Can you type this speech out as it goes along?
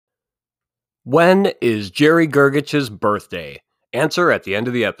When is Jerry Gergich's birthday? Answer at the end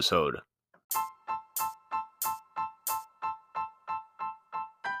of the episode.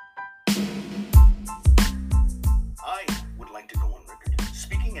 I would like to go on record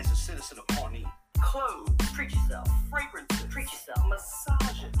speaking as a citizen of Pawnee. Clothes, treat yourself. Fragrances, treat yourself.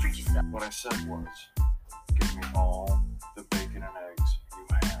 Massages, treat yourself. What I said was, give me all the bacon and eggs you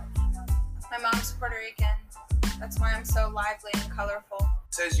have. My mom's Puerto Rican. That's why I'm so lively and colorful.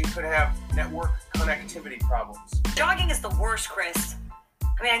 It says you could have network connectivity problems. Jogging is the worst, Chris.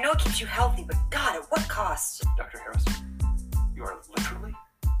 I mean, I know it keeps you healthy, but God, at what cost? Dr. Harris, you are literally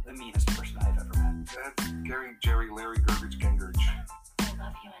the meanest person I've ever met. That's Gary, Jerry, Larry, Gergich, Gengerich. I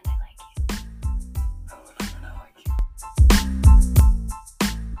love you and I like you. I love you and I like you.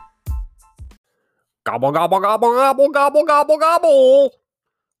 Gobble, gobble, gobble, gobble, gobble, gobble, gobble.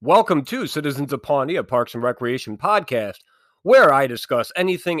 Welcome to Citizens of Pawnee, a Parks and Recreation podcast, where I discuss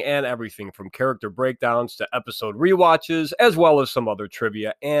anything and everything from character breakdowns to episode rewatches, as well as some other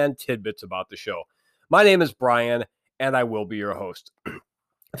trivia and tidbits about the show. My name is Brian, and I will be your host.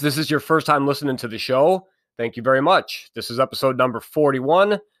 If this is your first time listening to the show, thank you very much. This is episode number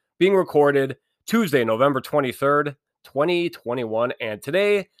 41, being recorded Tuesday, November 23rd, 2021, and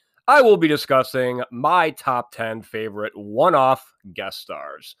today I will be discussing my top 10 favorite one-off guest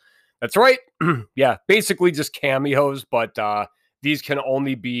stars. That's right. Yeah, basically just cameos, but these can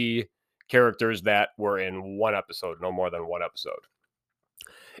only be characters that were in one episode, no more than one episode.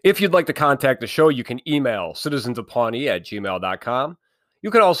 If you'd like to contact the show, you can email citizensofpawnee@gmail.com.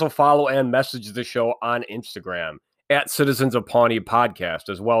 You can also follow and message the show on Instagram at Citizens of Pawnee Podcast,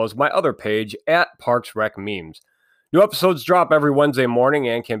 as well as my other page at Parks Rec Memes. New episodes drop every Wednesday morning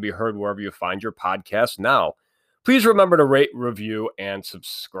and can be heard wherever you find your podcast now. Please remember to rate, review, and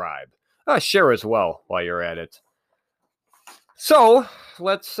subscribe. Share as well while you're at it. So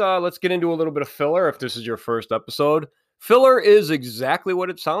let's get into a little bit of filler. If this is your first episode, filler is exactly what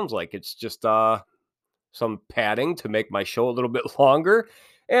it sounds like. It's just some padding to make my show a little bit longer,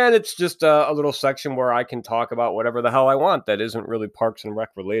 and it's just a little section where I can talk about whatever the hell I want that isn't really Parks and Rec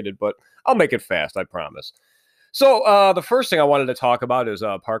related, but I'll make it fast, I promise. So the first thing I wanted to talk about is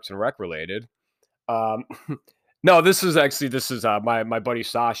Parks and Rec related. No, this is my buddy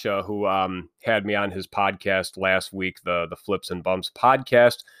Sasha, who had me on his podcast last week, the Flips and Bumps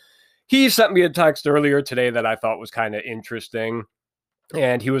podcast. He sent me a text earlier today that I thought was kind of interesting.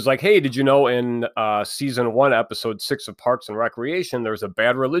 And he was like, hey, did you know in season 1, episode 6 of Parks and Recreation, there's a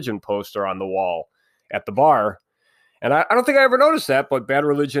Bad Religion poster on the wall at the bar. And I don't think I ever noticed that, but Bad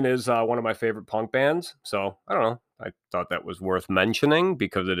Religion is one of my favorite punk bands. So I don't know. I thought that was worth mentioning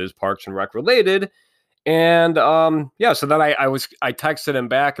because it is Parks and Rec related. And so then I texted him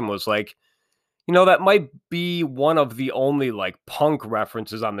back and was like, you know, that might be one of the only like punk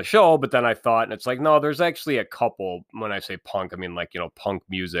references on the show. But then I thought, and it's like, no, there's actually a couple. When I say punk, I mean like, you know, punk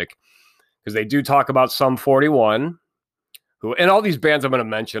music, because they do talk about Sum 41. Who, and all these bands I'm going to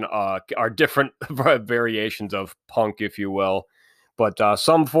mention are different variations of punk, if you will. But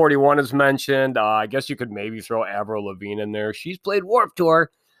Sum 41 is mentioned. I guess you could maybe throw Avril Lavigne in there. She's played Warped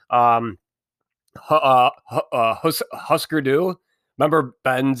Tour. Husker Du. Remember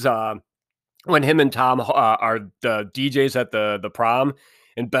Ben's when him and Tom are the DJs at the prom,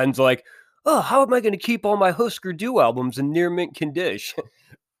 and Ben's like, "Oh, how am I going to keep all my Husker Du albums in near mint condition?"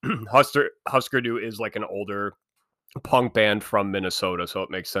 Husker Du is like an older punk band from Minnesota, so it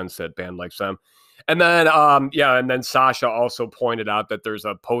makes sense that band likes them. And then and then Sasha also pointed out that there's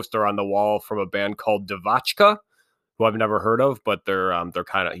a poster on the wall from a band called Devachka, who I've never heard of, but they're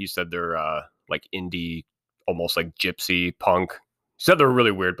kind of, he said they're like indie, almost like gypsy punk. He said they're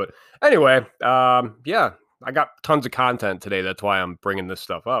really weird, but anyway, I got tons of content today. That's why I'm bringing this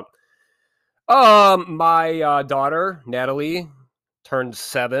stuff up. My daughter Natalie turned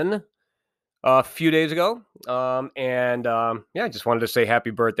 7 a few days ago. I just wanted to say happy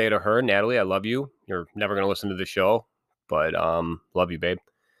birthday to her. Natalie, I love you. You're never going to listen to the show, but love you, babe.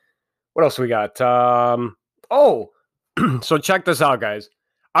 What else we got? So check this out, guys.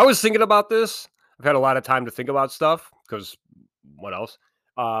 I was thinking about this. I've had a lot of time to think about stuff because what else?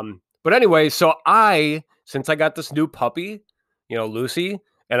 But anyway, so since I got this new puppy, you know, Lucy,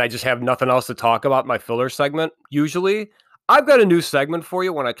 and I just have nothing else to talk about my filler segment, usually, I've got a new segment for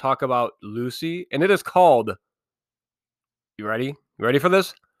you when I talk about Lucy, and it is called, you ready? You ready for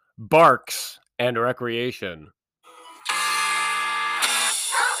this? Barks and Recreation.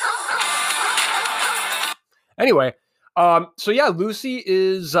 Anyway, Lucy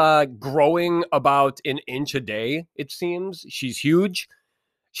is growing about an inch a day, it seems. She's huge.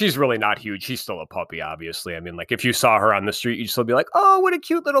 she's really not huge. She's still a puppy, obviously. I mean, like if you saw her on the street, you'd still be like, oh, what a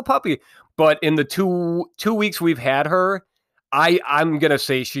cute little puppy. But in the two weeks we've had her, I'm gonna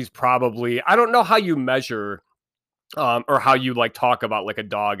say she's probably, I don't know how you measure or how you like talk about like a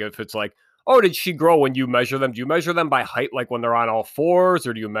dog. If it's like, oh, did she grow when you measure them? Do you measure them by height, like when they're on all fours,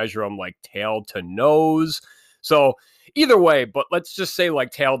 or do you measure them like tail to nose? So either way, but let's just say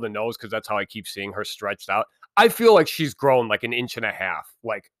like tail to nose, because that's how I keep seeing her stretched out. I feel like she's grown like an inch and a half,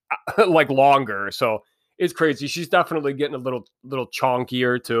 like like longer. So it's crazy. She's definitely getting a little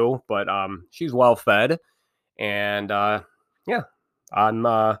chonkier too, but she's well fed. And yeah,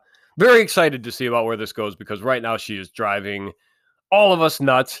 I'm very excited to see about where this goes, because right now she is driving all of us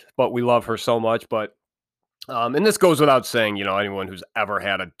nuts, but we love her so much. But and this goes without saying, you know, anyone who's ever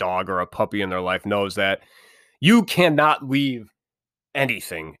had a dog or a puppy in their life knows that you cannot leave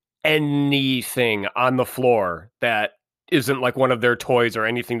anything on the floor that isn't like one of their toys or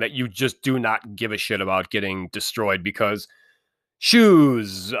anything that you just do not give a shit about getting destroyed, because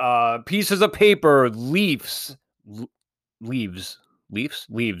shoes, pieces of paper, leaves.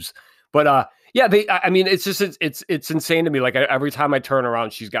 But yeah, I mean, it's just it's insane to me. Like every time I turn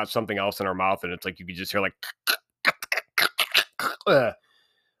around, she's got something else in her mouth, and it's like you could just hear like,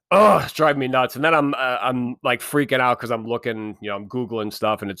 it's driving me nuts. And then I'm like freaking out because I'm looking, you know, I'm Googling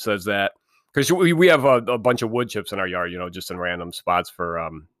stuff, and it says that because we have a bunch of wood chips in our yard, you know, just in random spots for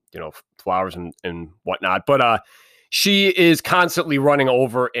you know, flowers and whatnot. But she is constantly running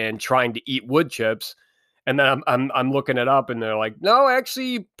over and trying to eat wood chips. And then I'm looking it up, and they're like, no, actually,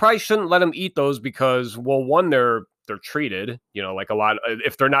 you probably shouldn't let them eat those because, well, one, they're treated, you know, like a lot.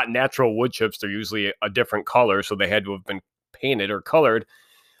 If they're not natural wood chips, they're usually a different color, so they had to have been painted or colored.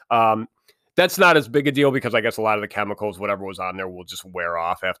 That's not as big a deal because I guess a lot of the chemicals, whatever was on there, will just wear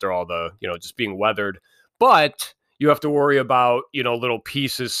off after all the, you know, just being weathered. But you have to worry about, you know, little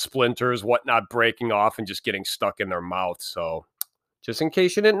pieces, splinters, whatnot breaking off and just getting stuck in their mouth. So just in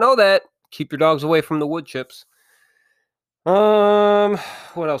case you didn't know that, keep your dogs away from the wood chips. What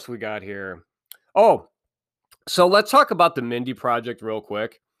else we got here? Oh, so let's talk about the Mindy Project real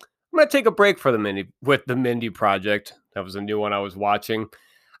quick. I'm going to take a break for the Mindy Project. That was a new one I was watching.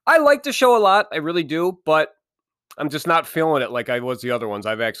 I like the show a lot. I really do, but I'm just not feeling it like I was the other ones.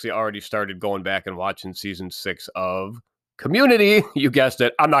 I've actually already started going back and watching season 6 of Community. You guessed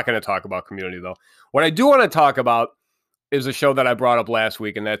it. I'm not going to talk about Community, though. What I do want to talk about is a show that I brought up last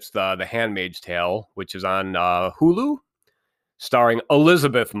week, and that's the Handmaid's Tale, which is on Hulu, starring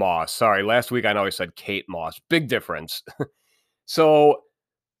Elizabeth Moss. Sorry, last week I know I said Kate Moss. Big difference. So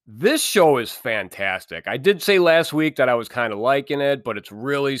this show is fantastic. I did say last week that I was kind of liking it, but it's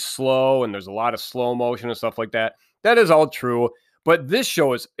really slow, and there's a lot of slow motion and stuff like that. That is all true, but this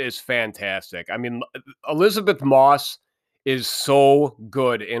show is fantastic. I mean, Elizabeth Moss is so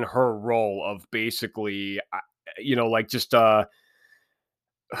good in her role of basically, you know, like just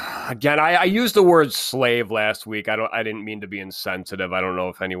again, I used the word slave last week. I didn't mean to be insensitive. I don't know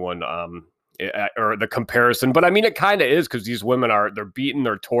if anyone or the comparison, but I mean it kind of is, because these women they're beaten,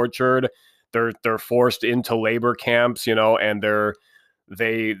 they're tortured, they're forced into labor camps, you know, and they're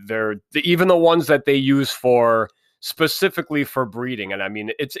even the ones that they use for specifically for breeding. And I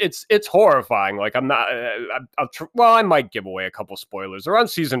mean, it's horrifying. Like I'm not, well, I might give away a couple spoilers. They're on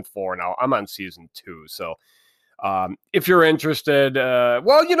season 4 now. I'm on season 2. So if you're interested,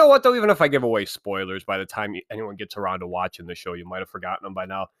 well, you know what though, even if I give away spoilers, by the time anyone gets around to watching the show, you might have forgotten them by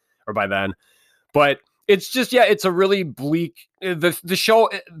now or by then. But it's just, yeah, it's a really bleak, the show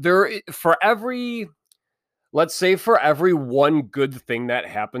there for every, let's say for every one good thing that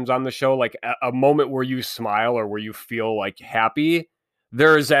happens on the show, like a moment where you smile or where you feel like happy,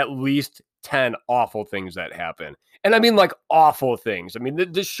 there's at least 10 awful things that happen. And I mean like awful things. I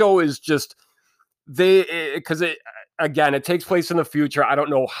mean, this show is just, because again, it takes place in the future. I don't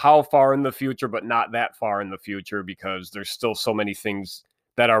know how far in the future, but not that far in the future, because there's still so many things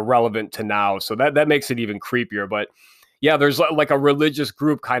that are relevant to now. So that makes it even creepier. But yeah, there's like a religious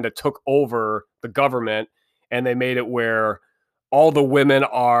group kind of took over the government, and they made it where all the women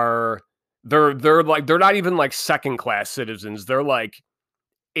they're not even like second class citizens. They're like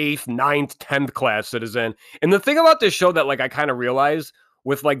 8th, 9th, 10th class citizen. And the thing about this show that like I kind of realized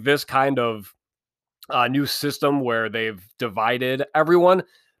with like this kind of new system where they've divided everyone,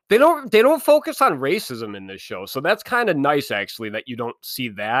 they don't focus on racism in this show. So that's kind of nice, actually, that you don't see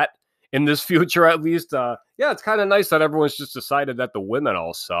that in this future, at least. Yeah, it's kind of nice that everyone's just decided that the women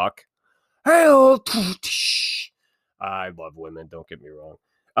all suck. I love women, don't get me wrong.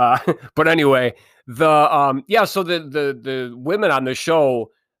 But anyway, so the women on the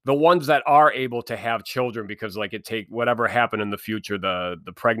show, the ones that are able to have children, because like whatever happened in the future,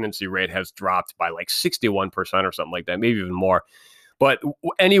 the pregnancy rate has dropped by like 61% or something like that, maybe even more. But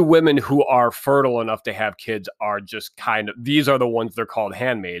any women who are fertile enough to have kids are just these are the ones they're called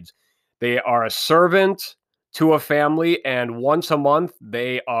handmaids. They are a servant to a family, and once a month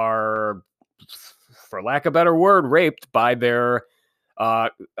they are, for lack of a better word, raped by their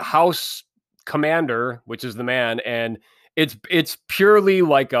house commander, which is the man. And it's purely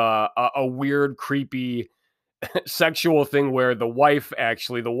like a weird, creepy sexual thing where the wife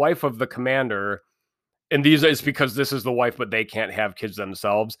of the commander, and it's because this is the wife, but they can't have kids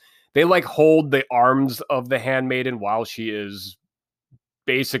themselves. They like hold the arms of the handmaiden while she is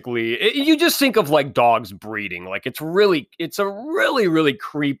basically, you just think of like dogs breeding. Like it's a really, really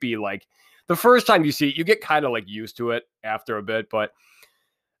creepy. Like the first time you see it, you get kind of like used to it after a bit, but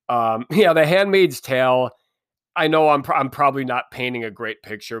yeah, The Handmaid's Tale. I know I'm probably not painting a great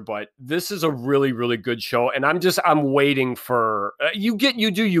picture, but this is a really, really good show. And I'm waiting for, you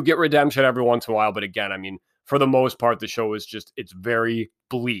get redemption every once in a while. But again, I mean, for the most part, the show is it's very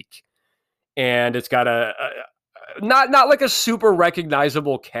bleak, and it's got not like a super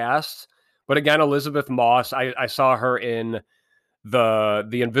recognizable cast, but again, Elizabeth Moss, I saw her in the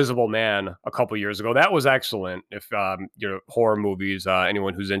Invisible Man a couple years ago. That was excellent. If horror movies,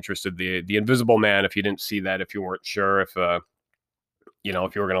 anyone who's interested, the Invisible Man, if you didn't see that, if you weren't sure if if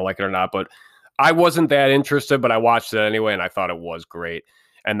you were gonna like it or not, but I wasn't that interested, but I watched it anyway, and I thought it was great.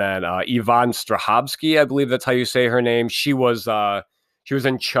 And then Yvonne Strahovski, I believe that's how you say her name. She was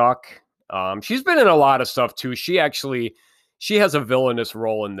in Chuck. She's been in a lot of stuff too. She has a villainous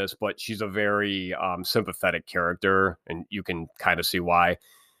role in this, but she's a very sympathetic character, and you can kind of see why.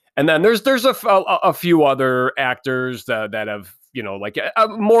 And then there's a few other actors that have, like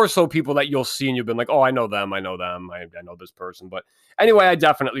more so people that you'll see and you've been like, oh, I know them, I know this person. But anyway, I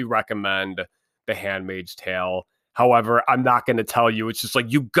definitely recommend The Handmaid's Tale. However, I'm not going to tell you. It's just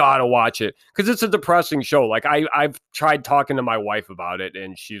like, you got to watch it because it's a depressing show. Like I've tried talking to my wife about it,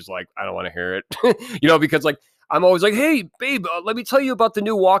 and she's like, I don't want to hear it, because like, I'm always like, hey, babe, let me tell you about the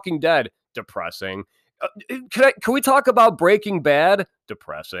new Walking Dead. Depressing. Can we talk about Breaking Bad?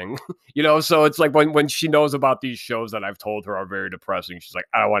 Depressing. So it's like when she knows about these shows that I've told her are very depressing, she's like,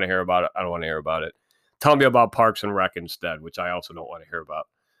 I don't want to hear about it. I don't want to hear about it. Tell me about Parks and Rec instead, which I also don't want to hear about.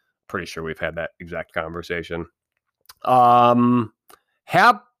 Pretty sure we've had that exact conversation.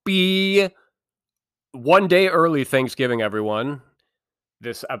 Happy 1 day early Thanksgiving, everyone.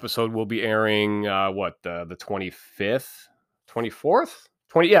 This episode will be airing, the 25th, 24th?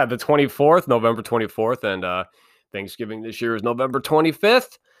 The 24th, November 24th, and Thanksgiving this year is November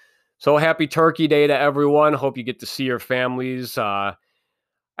 25th. So happy Turkey Day to everyone. Hope you get to see your families. I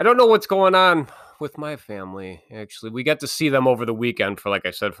don't know what's going on with my family, actually. We got to see them over the weekend for, like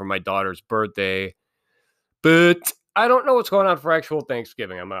I said, for my daughter's birthday. But I don't know what's going on for actual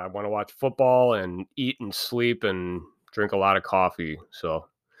Thanksgiving. I want to watch football and eat and sleep and drink a lot of coffee. So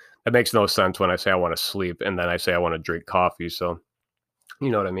that makes no sense when I say I want to sleep and then I say I want to drink coffee. So you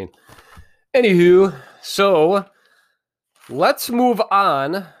know what I mean. Anywho, so let's move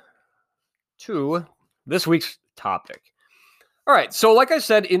on to this week's topic. All right. So like I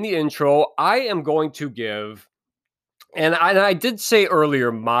said in the intro, I am going to give, and I did say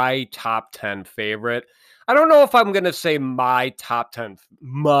earlier, my top 10 favorite. I don't know if I'm going to say my top 10.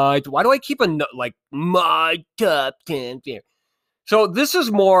 Why do I keep my top 10? So this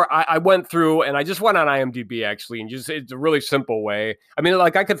is more, I went through and I just went on IMDb actually, and it's a really simple way. I mean,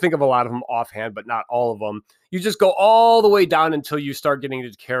 like I could think of a lot of them offhand, but not all of them. You just go all the way down until you start getting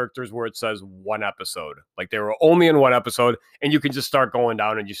to characters where it says one episode. Like they were only in one episode, and you can just start going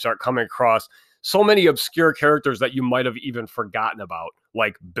down and you start coming across so many obscure characters that you might have even forgotten about.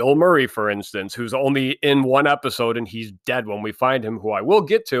 Like Bill Murray, for instance, who's only in one episode and he's dead when we find him, who I will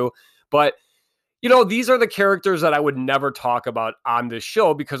get to. But, these are the characters that I would never talk about on this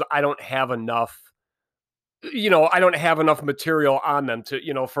show because I don't have enough, material on them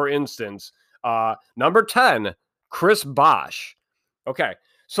to, for instance, number 10, Chris Bosch. Okay.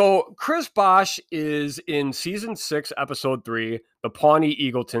 So Chris Bosch is in season 6, episode 3, the Pawnee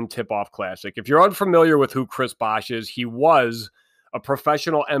Eagleton Tip-Off Classic. If you're unfamiliar with who Chris Bosch is, he was a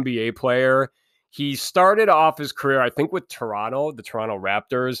professional NBA player. He started off his career, I think, with the Toronto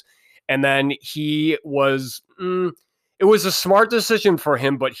Raptors. And then he was, it was a smart decision for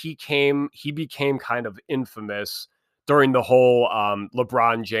him, but he became kind of infamous during the whole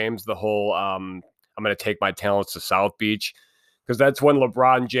LeBron James, the whole I'm going to take my talents to South Beach. Because that's when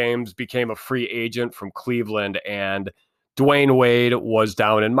LeBron James became a free agent from Cleveland, and Dwayne Wade was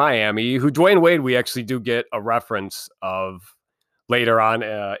down in Miami. Dwayne Wade, we actually do get a reference of later on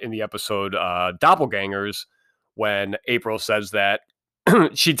in the episode Doppelgangers, when April says that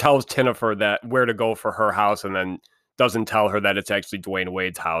she tells Tinifer that where to go for her house, and then doesn't tell her that it's actually Dwayne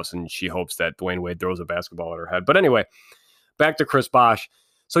Wade's house, and she hopes that Dwayne Wade throws a basketball at her head. But anyway, back to Chris Bosh.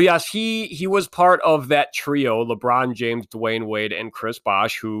 So yes, he was part of that trio, LeBron James, Dwayne Wade, and Chris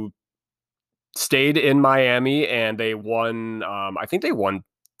Bosh, who stayed in Miami, and they won, I think they won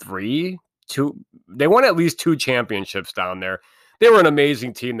they won at least 2 championships down there. They were an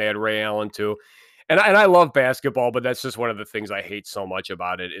amazing team. They had Ray Allen too. And I love basketball, but that's just one of the things I hate so much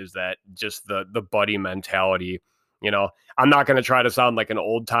about it, is that just the buddy mentality. You know, I'm not going to try to sound like an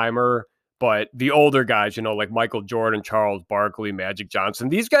old timer, but the older guys, you know, like Michael Jordan, Charles Barkley, Magic Johnson,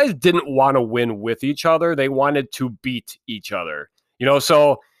 these guys didn't want to win with each other. They wanted to beat each other, you know,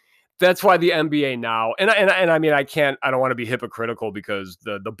 so that's why the NBA now, and I mean, I don't want to be hypocritical, because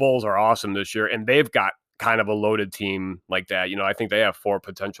the Bulls are awesome this year, and they've got kind of a loaded team like that. You know, I think they have 4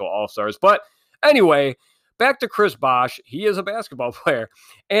 potential All-Stars. But anyway, back to Chris Bosh. He is a basketball player,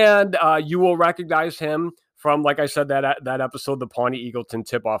 and you will recognize him from, like I said, that episode, the Pawnee Eagleton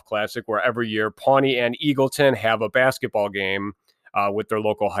Tip-Off Classic, where every year Pawnee and Eagleton have a basketball game with their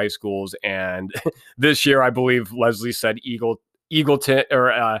local high schools. And this year, I believe Leslie said Eagleton,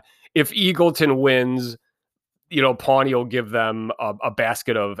 or if Eagleton wins, you know, Pawnee will give them a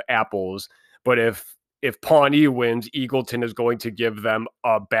basket of apples. But if Pawnee wins, Eagleton is going to give them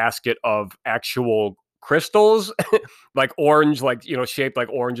a basket of actual crystals, like orange, like, you know, shaped like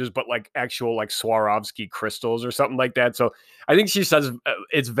oranges, but like actual like Swarovski crystals or something like that. So I think she says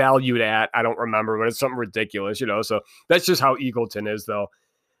it's valued at, I don't remember, but it's something ridiculous, you know. So that's just how Eagleton is, though.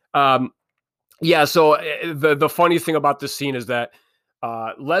 Yeah. So the funny thing about this scene is that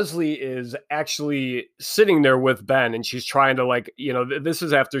Leslie is actually sitting there with Ben, and she's trying to, like, you know, this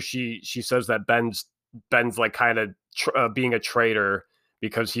is after she says that Ben's like kind of being a traitor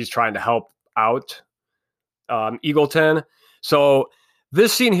because he's trying to help out Eagleton. So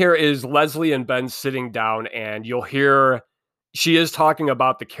this scene here is Leslie and Ben sitting down, and you'll hear she is talking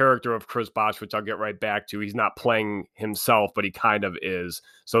about the character of Chris Bosh, which I'll get right back to. He's not playing himself, but he kind of is.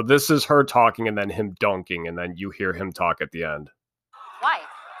 So this is her talking, and then him dunking, and then you hear him talk at the end. Why?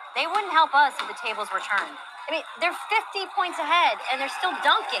 They wouldn't help us if the tables were turned. I mean, they're 50 points ahead, and they're still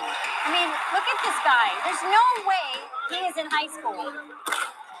dunking. I mean, look at this guy. There's no way he is in high school.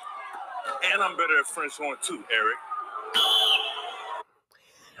 And I'm better at French horn too, Eric.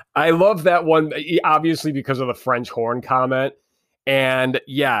 I love that one, obviously, because of the French horn comment. And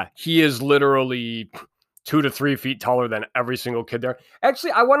yeah, he is literally 2 to 3 feet taller than every single kid there.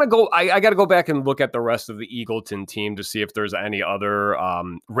 Actually, I want to go, I got to go back and look at the rest of the Eagleton team to see if there's any other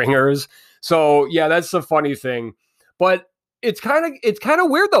ringers. So yeah, that's the funny thing. But it's kind of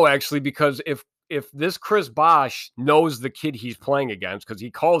weird though, actually, because if this Chris Bosh knows the kid he's playing against, because he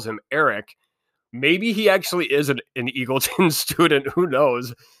calls him Eric, maybe he actually is an Eagleton student. Who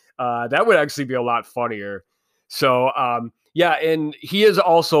knows? That would actually be a lot funnier. So, yeah, and he is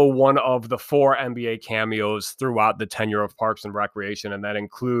also one of the 4 NBA cameos throughout the tenure of Parks and Recreation, and that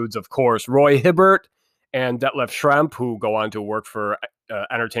includes, of course, Roy Hibbert and Detlef Schrempf, who go on to work for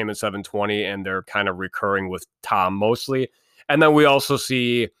Entertainment 720, and they're kind of recurring with Tom mostly. And then we also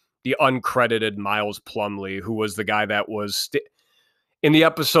see the uncredited Miles Plumley, who was the guy that was in the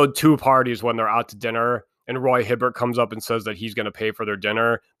episode 2 parties when they're out to dinner, and Roy Hibbert comes up and says that he's going to pay for their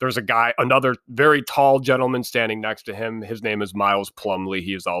dinner. There's a guy, another very tall gentleman standing next to him. His name is Miles Plumley.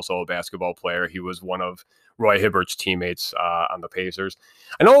 He is also a basketball player. He was one of Roy Hibbert's teammates on the Pacers.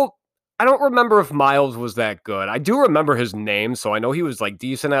 I don't remember if Miles was that good. I do remember his name, so I know he was like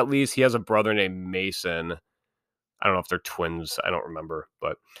decent at least. He has a brother named Mason. I don't know if they're twins. I don't remember.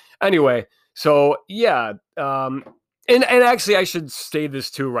 But anyway, so yeah. And actually, I should say this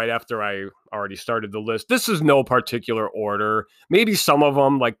too right after I already started the list. This is no particular order. Maybe some of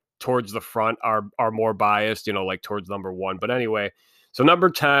them, like towards the front, are more biased, you know, like towards number 1. But anyway, so number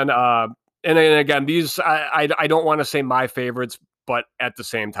 10, and again, these, I don't want to say my favorites, but at the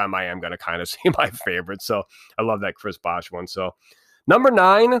same time, I am going to kind of say my favorites. So I love that Chris Bosh one. So number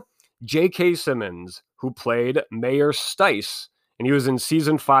 9, J.K. Simmons, who played Mayor Stice, and he was in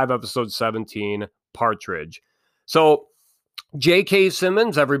season 5, episode 17, Partridge. So J.K.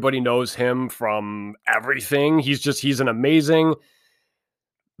 Simmons, everybody knows him from everything. He's an amazing,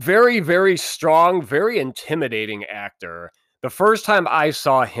 very, very strong, very intimidating actor. The first time I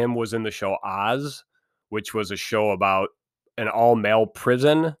saw him was in the show Oz, which was a show about an all-male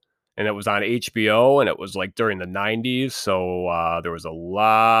prison, and it was on HBO, and it was like during the 90s. So there was a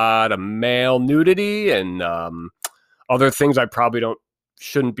lot of male nudity and other things I probably don't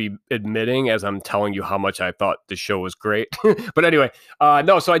shouldn't be admitting as I'm telling you how much I thought the show was great. But anyway,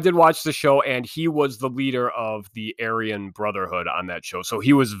 no, so I did watch the show, and he was the leader of the Aryan Brotherhood on that show. So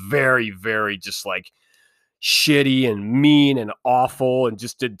he was very, very just like shitty and mean and awful and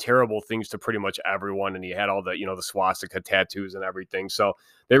just did terrible things to pretty much everyone. And he had all the, the swastika tattoos and everything. So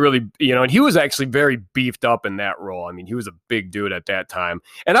they really, and he was actually very beefed up in that role. I mean, he was a big dude at that time.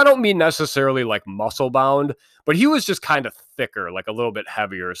 And I don't mean necessarily like muscle bound, but he was just kind of thicker, like a little bit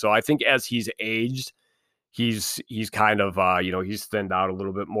heavier. So I think as he's aged, he's kind of, he's thinned out a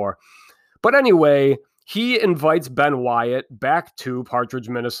little bit more. But anyway, he invites Ben Wyatt back to Partridge,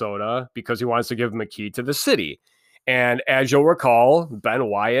 Minnesota, because he wants to give him a key to the city. And as you'll recall, Ben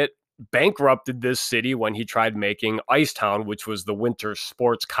Wyatt bankrupted this city when he tried making Icetown, which was the winter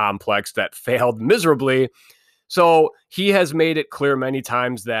sports complex that failed miserably. So he has made it clear many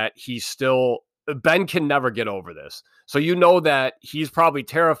times that Ben can never get over this. So that he's probably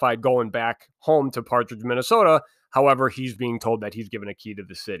terrified going back home to Partridge, Minnesota. However, he's being told that he's given a key to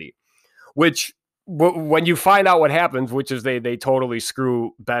the city, which when you find out what happens, which is they totally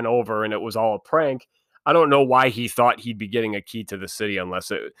screw Ben over and it was all a prank. I don't know why he thought he'd be getting a key to the city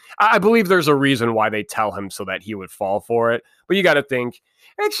I believe there's a reason why they tell him so that he would fall for it. But you got to think,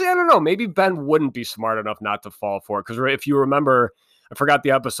 actually, I don't know, maybe Ben wouldn't be smart enough not to fall for it. Because if you remember, I forgot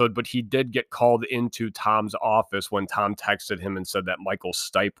the episode, but he did get called into Tom's office when Tom texted him and said that Michael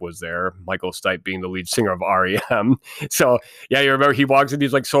Stipe was there. Michael Stipe being the lead singer of R.E.M. So, yeah, you remember he walks in,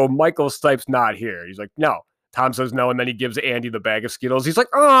 he's like, so Michael Stipe's not here. He's like, no. Tom says no, and then he gives Andy the bag of Skittles. He's like,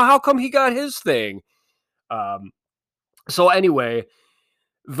 oh, how come he got his thing? So anyway,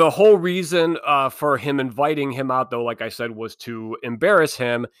 the whole reason for him inviting him out, though, like I said, was to embarrass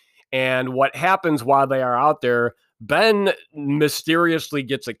him. And what happens while they are out there, Ben mysteriously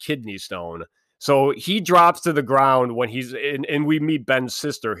gets a kidney stone. So he drops to the ground when he's in, and we meet Ben's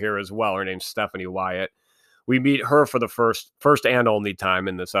sister here as well. Her name's Stephanie Wyatt. We meet her for the first and only time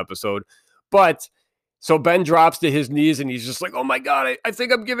in this episode. But so Ben drops to his knees and he's just like, oh my God, I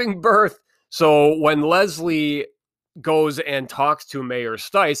think I'm giving birth. So when Leslie goes and talks to Mayor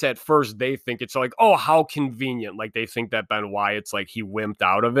Stice, at first they think it's like, oh, how convenient. Like they think that Ben Wyatt's like he wimped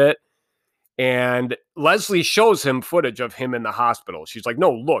out of it. And Leslie shows him footage of him in the hospital. She's like,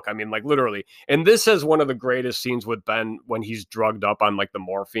 no, look, I mean, like literally. And this is one of the greatest scenes with Ben when he's drugged up on like the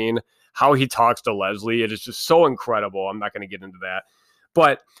morphine, how he talks to Leslie. It is just so incredible. I'm not going to get into that.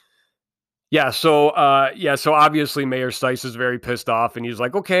 But so obviously Mayor Stice is very pissed off and he's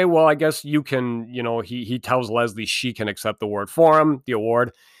like, okay, well, I guess you can, he tells Leslie she can accept the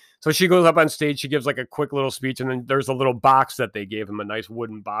award. So she goes up on stage, she gives like a quick little speech, and then there's a little box that they gave him, a nice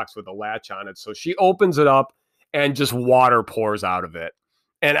wooden box with a latch on it. So she opens it up and just water pours out of it.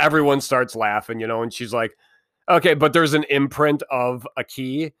 And everyone starts laughing, and she's like, okay, but there's an imprint of a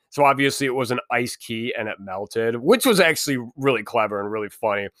key. So obviously it was an ice key and it melted, which was actually really clever and really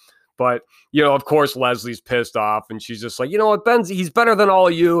funny. But, of course, Leslie's pissed off and she's just like, you know what, he's better than all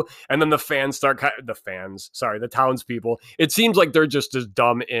of you. And then the townspeople, it seems like they're just as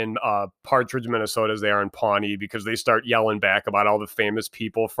dumb in Partridge, Minnesota as they are in Pawnee, because they start yelling back about all the famous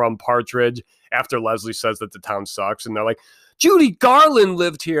people from Partridge after Leslie says that the town sucks. And they're like, Judy Garland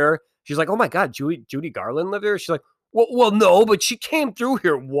lived here. She's like, oh my God, Judy Garland lived here? She's like, well, no, but she came through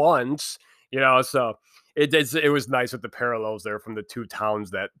here once, so it was nice with the parallels there from the two towns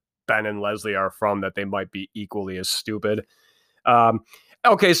that Ben and Leslie are from, that they might be equally as stupid.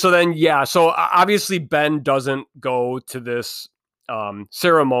 Okay, so then, so obviously Ben doesn't go to this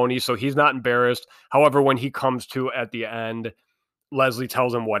ceremony, so he's not embarrassed. However, when he comes to at the end, Leslie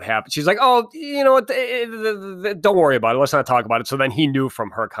tells him what happened. She's like, oh, you know what, don't worry about it. Let's not talk about it. So then he knew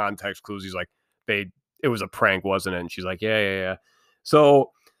from her context clues, he's like, it was a prank, wasn't it? And she's like, yeah.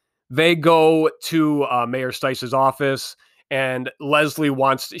 So they go to Mayor Stice's office. And Leslie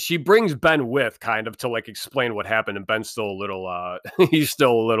she brings Ben with kind of to like explain what happened. And Ben's still a little, he's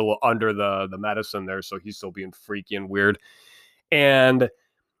still a little under the medicine there. So he's still being freaky and weird. And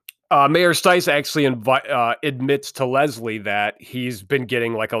Mayor Stice actually admits to Leslie that he's been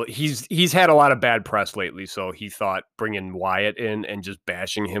getting like he's had a lot of bad press lately. So he thought bringing Wyatt in and just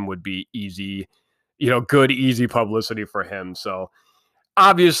bashing him would be easy, good, easy publicity for him. So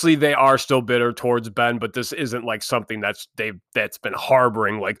obviously they are still bitter towards Ben, but this isn't like something that's been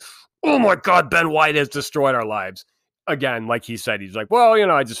harboring like, oh my God, Ben Wyatt has destroyed our lives. Again, like he said, he's like, well,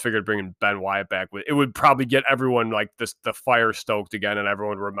 I just figured bringing Ben Wyatt back, it would probably get everyone like the fire stoked again, and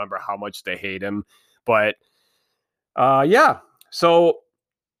everyone would remember how much they hate him. But so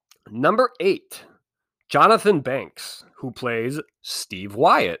number 8, Jonathan Banks, who plays Steve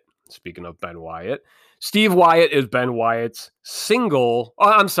Wyatt. Speaking of Ben Wyatt. Steve Wyatt is Ben Wyatt's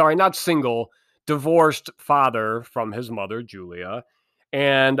divorced father from his mother, Julia.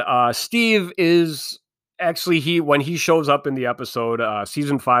 And Steve is actually, when he shows up in the episode,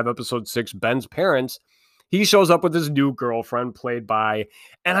 season 5, episode 6, Ben's parents, he shows up with his new girlfriend played by,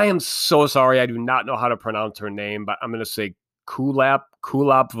 and I am so sorry, I do not know how to pronounce her name, but I'm going to say Kulap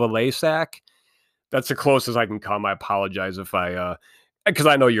Vilaysack. That's the closest I can come. I apologize if because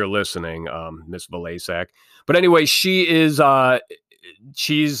I know you're listening, Miss Vilaysack. But anyway, she's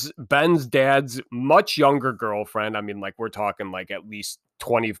Ben's dad's much younger girlfriend. I mean, like, we're talking like at least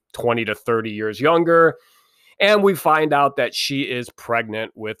 20 to 30 years younger. And we find out that she is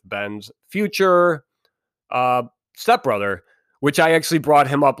pregnant with Ben's future stepbrother, which I actually brought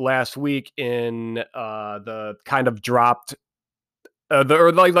him up last week in the kind of dropped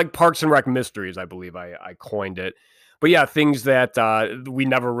like Parks and Rec mysteries, I believe I coined it. But yeah, things that we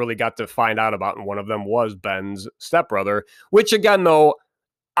never really got to find out about, and one of them was Ben's stepbrother, which again, though,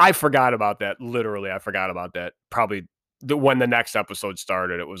 I forgot about that. Literally, I forgot about that. Probably when the next episode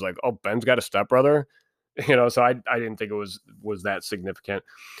started, it was like, oh, Ben's got a stepbrother, so I didn't think it was that significant.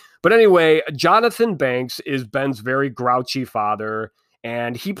 But anyway, Jonathan Banks is Ben's very grouchy father,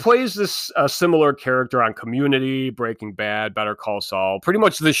 and he plays this similar character on Community, Breaking Bad, Better Call Saul, pretty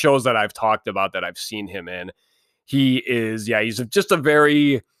much the shows that I've talked about that I've seen him in. He's just a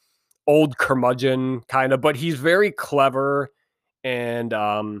very old curmudgeon kind of, but he's very clever, and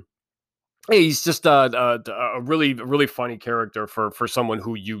he's just a really, really funny character for someone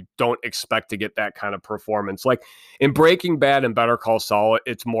who you don't expect to get that kind of performance. Like in Breaking Bad and Better Call Saul,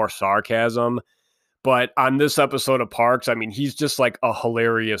 it's more sarcasm, but on this episode of Parks, I mean, he's just like a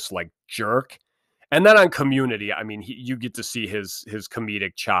hilarious like jerk. And then on Community, I mean, you get to see his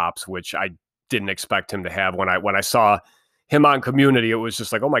comedic chops, which I didn't expect him to have. When I saw him on Community, it was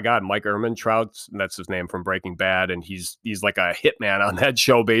just like, oh my God, Mike Ehrmantraut, that's his name from Breaking Bad, and he's like a hitman on that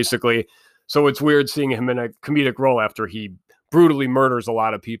show, basically. So it's weird seeing him in a comedic role after he brutally murders a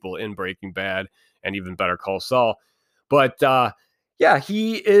lot of people in Breaking Bad and even Better Call Saul. But yeah,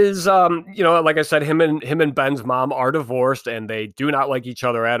 he is, like I said, him and Ben's mom are divorced, and they do not like each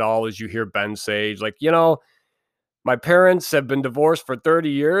other at all, as you hear Ben say. He's like, my parents have been divorced for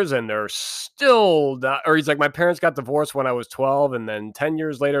 30 years and they're still not, or he's like, my parents got divorced when I was 12, and then 10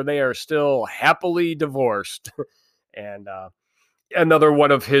 years later, they are still happily divorced. And another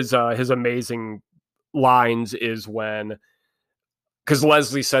one of his amazing lines is because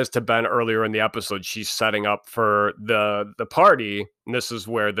Leslie says to Ben earlier in the episode, she's setting up for the party, and this is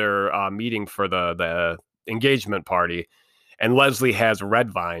where they're meeting for the engagement party, and Leslie has red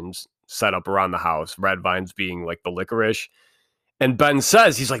vines set up around the house, red vines being like the licorice. And Ben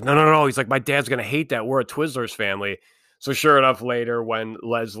says, he's like, no. He's like, my dad's going to hate that. We're a Twizzlers family. So sure enough, later when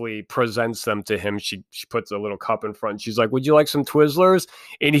Leslie presents them to him, she puts a little cup in front. She's like, would you like some Twizzlers?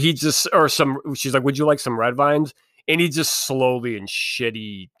 And she's like, would you like some red vines? And he just slowly and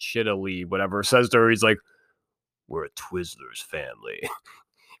shittily, whatever, says to her, he's like, we're a Twizzlers family.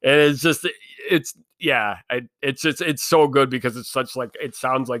 And it's so good because it's it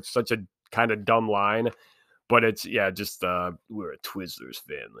sounds like such a kind of dumb line, but it's, we're a Twizzlers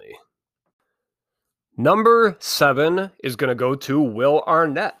family. Number 7 is going to go to Will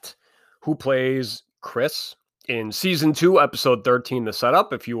Arnett, who plays Chris in season 2, episode 13, The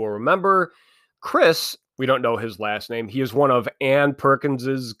Setup. If you will remember, Chris, we don't know his last name. He is one of Ann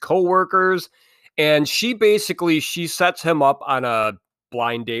Perkins's co-workers, and she sets him up on a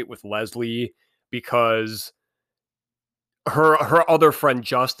blind date with Leslie because her other friend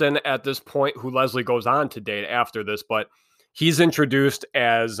Justin at this point, who Leslie goes on to date after this, but he's introduced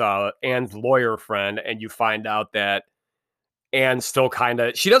as Ann's lawyer friend, and you find out that Ann still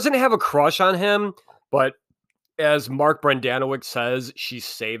she doesn't have a crush on him, but as Mark Brendanawicz says, she's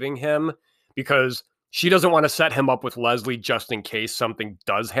saving him because she doesn't want to set him up with Leslie just in case something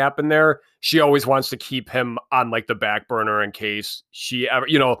does happen there. She always wants to keep him on like the back burner in case she ever,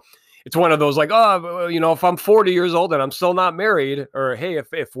 it's one of those like, oh, if I'm 40 years old and I'm still not married, or hey,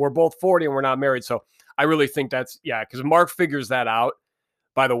 if we're both 40 and we're not married. So I really think that's, because Mark figures that out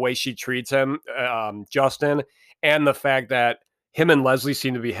by the way she treats him, Justin, and the fact that him and Leslie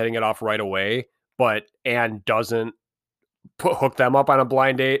seem to be hitting it off right away, but Ann doesn't hook them up on a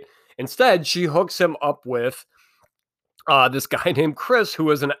blind date. Instead, she hooks him up with this guy named Chris,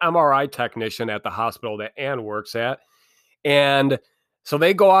 who is an MRI technician at the hospital that Ann works at. And so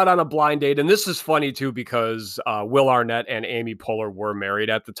they go out on a blind date. And this is funny, too, because Will Arnett and Amy Poehler were married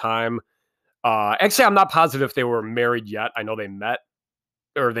at the time. Actually, I'm not positive if they were married yet. I know they met,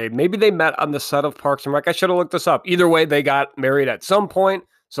 or maybe they met on the set of Parks and Rec. I should have looked this up. Either way, they got married at some point.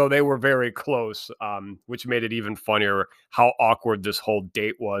 So they were very close, which made it even funnier how awkward this whole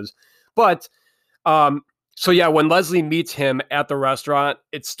date was. But so yeah, when Leslie meets him at the restaurant,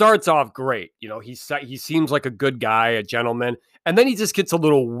 it starts off great. You know, he seems like a good guy, a gentleman, and then he just gets a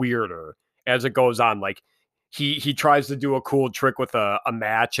little weirder as it goes on. Like he tries to do a cool trick with a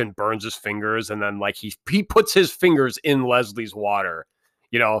match and burns his fingers, and then like he puts his fingers in Leslie's water,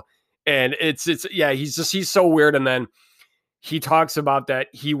 you know, and it's yeah, he's so weird. And then he talks about that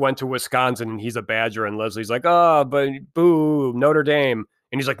he went to Wisconsin and he's a Badger, and Leslie's like, oh, but boo, Notre Dame,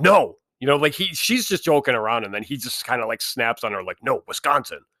 and he's like, no. You know, like she's just joking around, and then he just kind of like snaps on her, like, no,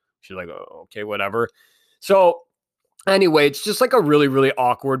 Wisconsin. She's like, oh, okay, whatever. So anyway, it's just like a really, really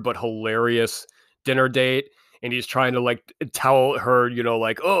awkward but hilarious dinner date. And he's trying to like tell her, you know,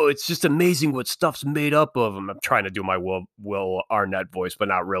 like, oh, it's just amazing what stuff's made up of. I'm trying to do my Will Arnett voice, but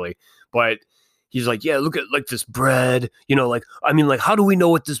not really. But he's like, yeah, look at like this bread, you know, like, I mean, like, how do we know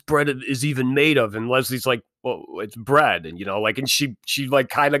what this bread is even made of? And Leslie's like, well, it's bread. And, you know, like, and she like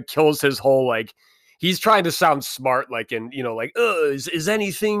kind of kills his whole, like, he's trying to sound smart, like, and, you know, like, is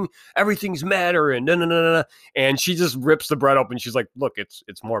everything's matter. And no. And she just rips the bread open. She's like, look, it's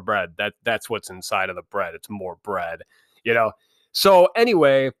more bread. That's what's inside of the bread. It's more bread, you know? So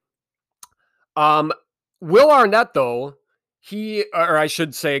anyway, Will Arnett, though, or I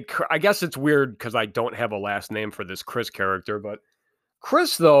should say, I guess it's weird because I don't have a last name for this Chris character, but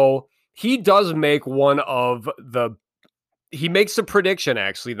Chris, though, he does make he makes a prediction,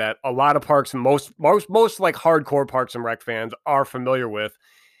 actually, that a lot of Parks and most like hardcore Parks and Rec fans are familiar with.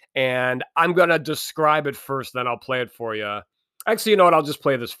 And I'm going to describe it first, then I'll play it for you. Actually, you know what? I'll just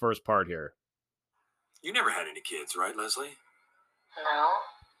play this first part here. You never had any kids, right, Leslie? No.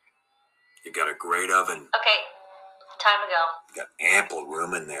 You got a great oven. Okay, time to go. You got ample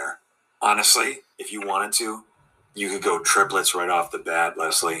room in there. Honestly, if you wanted to, you could go triplets right off the bat,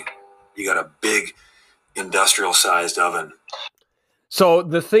 Leslie. You got a big industrial-sized oven. So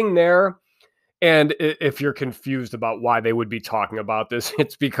the thing there, and if you're confused about why they would be talking about this,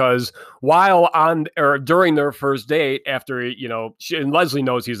 it's because while on or during their first date, after, you know, and Leslie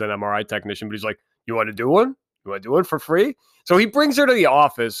knows he's an MRI technician, but he's like, you want to do one? You want to do one for free? So he brings her to the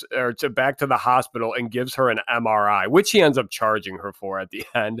office or back to the hospital and gives her an MRI, which he ends up charging her for at the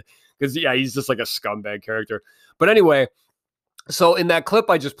end. Because, yeah, he's just like a scumbag character. But anyway, so in that clip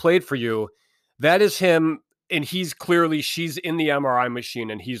I just played for you, that is him. And she's in the MRI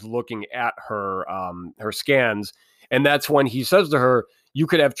machine and he's looking at her scans. And that's when he says to her, you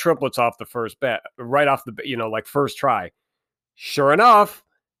could have triplets off the first bet, right off the, you know, like first try. Sure enough,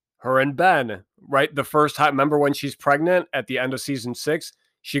 her and Ben, right? The first time, remember when she's pregnant at the end of season 6,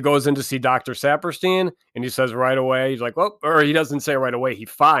 she goes in to see Dr. Saperstein and he says right away, he's like, well, or he doesn't say right away. He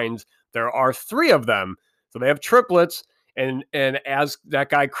finds there are 3 of them. So they have triplets. And as that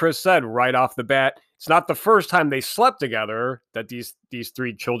guy Chris said right off the bat, it's not the first time they slept together that these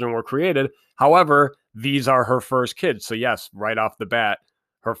 3 children were created. However, these are her first kids. So yes, right off the bat,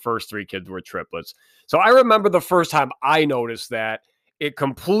 her first 3 kids were triplets. So I remember the first time I noticed that, it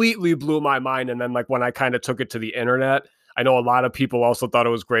completely blew my mind. And then like when I kind of took it to the internet, I know a lot of people also thought it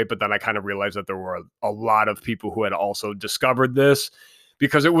was great, but then I kind of realized that there were a lot of people who had also discovered this.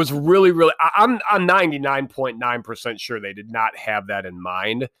 Because it was really, really, I'm 99.9% sure they did not have that in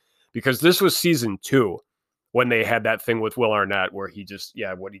mind. Because this was season 2 when they had that thing with Will Arnett where he just,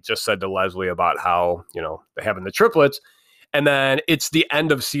 what he just said to Leslie about how, you know, they're having the triplets. And then it's the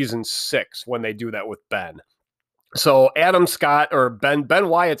end of season 6 when they do that with Ben. So Adam Scott, or Ben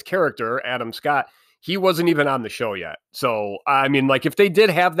Wyatt's character, Adam Scott, he wasn't even on the show yet. So, I mean, like if they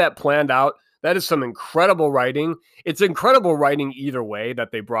did have that planned out, that is some incredible writing. It's incredible writing either way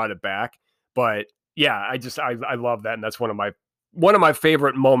that they brought it back. But yeah, I love that. And that's one of my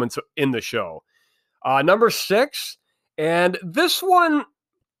favorite moments in the show. Number 6. And this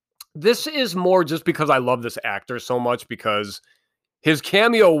is more just because I love this actor so much because his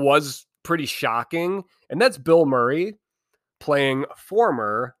cameo was pretty shocking. And that's Bill Murray playing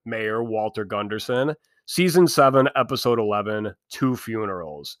former Mayor Walter Gunderson, season 7, episode 11, 2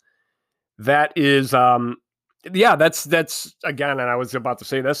 Funerals. That is, that's again, and I was about to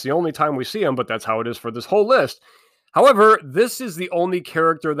say that's the only time we see him, but that's how it is for this whole list. However, this is the only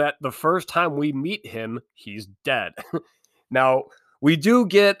character that the first time we meet him, he's dead. Now, we do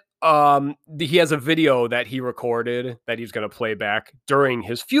get, he has a video that he recorded that he's going to play back during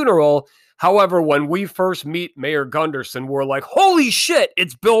his funeral. However, when we first meet Mayor Gunderson, we're like, holy shit,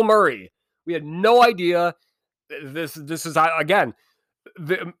 it's Bill Murray. We had no idea. This is, again,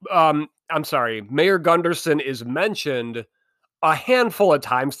 I'm sorry, Mayor Gunderson is mentioned a handful of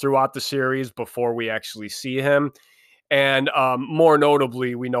times throughout the series before we actually see him. And more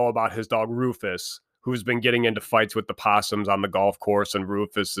notably, we know about his dog Rufus, who's been getting into fights with the possums on the golf course. And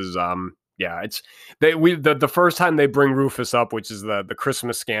Rufus is, the first time they bring Rufus up, which is the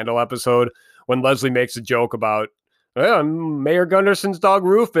Christmas Scandal episode, when Leslie makes a joke about Mayor Gunderson's dog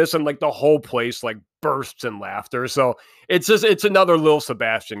Rufus, and like the whole place like bursts in laughter. So it's another Lil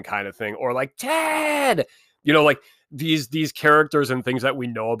Sebastian kind of thing, or like Ted, like these characters and things that we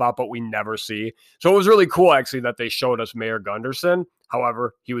know about but we never see. So it was really cool actually that they showed us Mayor Gunderson.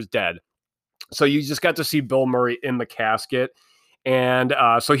 However, he was dead. So you just got to see Bill Murray in the casket. And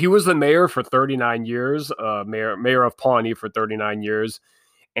so he was the mayor for 39 years, mayor of Pawnee for 39 years.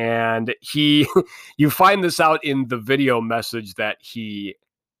 And you find this out in the video message that he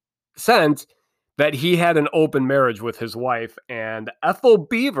sent, that he had an open marriage with his wife, and Ethel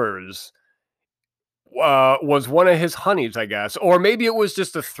Beavers was one of his honeys, I guess. Or maybe it was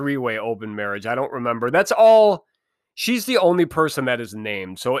just a 3-way open marriage. I don't remember. That's all. She's the only person that is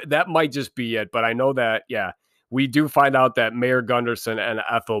named. So that might just be it. But I know that, yeah, we do find out that Mayor Gunderson and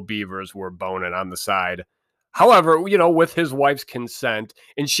Ethel Beavers were boning on the side. However, with his wife's consent.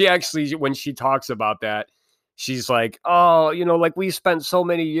 And she actually, when she talks about that, she's like, oh, like we spent so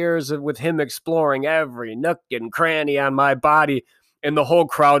many years with him exploring every nook and cranny on my body. And the whole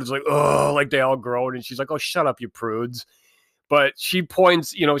crowd is like, oh, like they all groan. And she's like, oh, shut up, you prudes. But she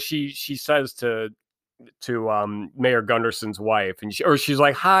points, she says to Mayor Gunderson's wife, and she's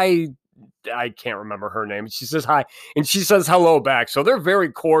like, hi, I can't remember her name. She says hi, and she says hello back. So they're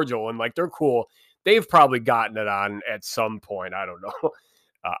very cordial and like they're cool. They've probably gotten it on at some point. I don't know.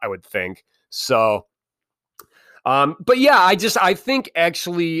 I would think so. But yeah, I think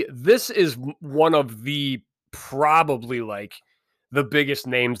actually this is one of the probably like the biggest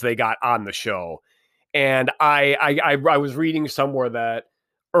names they got on the show. And I was reading somewhere that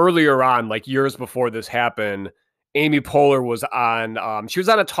earlier on, like years before this happened, Amy Poehler was on, she was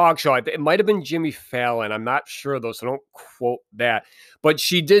on a talk show. It might have been Jimmy Fallon. I'm not sure though, so don't quote that. But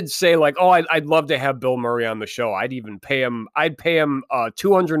she did say like, oh, I'd love to have Bill Murray on the show. I'd pay him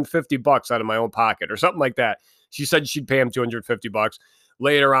 $250 out of my own pocket or something like that. She said she'd pay him $250.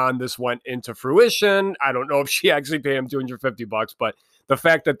 Later on, this went into fruition. I don't know if she actually paid him $250, but the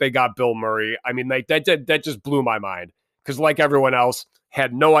fact that they got Bill Murray, I mean, like that just blew my mind. Because like everyone else,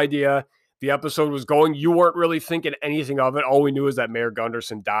 had no idea the episode was going. You weren't really thinking anything of it. All we knew is that Mayor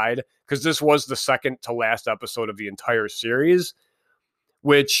Gunderson died, because this was the second to last episode of the entire series,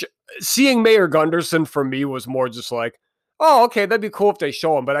 which seeing Mayor Gunderson for me was more just like, oh, okay, that'd be cool if they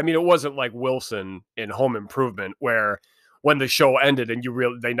show him. But I mean, it wasn't like Wilson in Home Improvement, where when the show ended and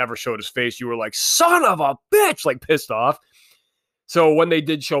they never showed his face, you were like, son of a bitch, like pissed off. So when they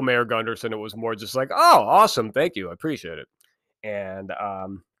did show Mayor Gunderson, it was more just like, oh, awesome. Thank you. I appreciate it. And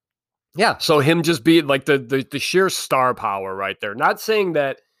yeah, so him just being like the sheer star power right there. Not saying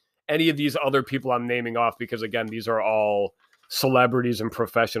that any of these other people I'm naming off, because again, these are all celebrities and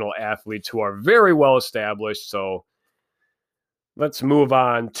professional athletes who are very well established. So let's move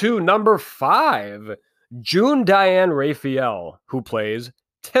on to number 5, June Diane Raphael, who plays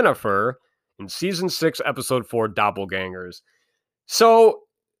Tinnifer in season 6, episode 4, Doppelgangers. So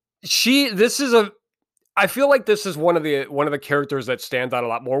I feel like this is one of the characters that stands out a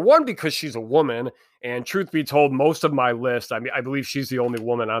lot more. One, because she's a woman, and truth be told, most of my list, I mean, I believe she's the only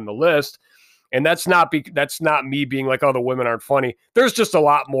woman on the list, and that's not me being like, oh, the women aren't funny. There's just a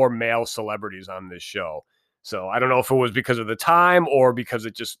lot more male celebrities on this show. So I don't know if it was because of the time or because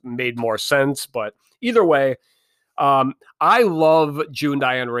it just made more sense, but either way, I love June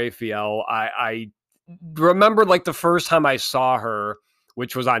Diane Raphael. I remember like the first time I saw her,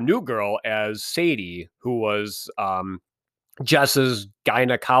 which was on New Girl, as Sadie, who was Jess's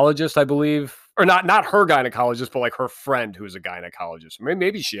gynecologist, I believe. Or not her gynecologist, but like her friend who's a gynecologist.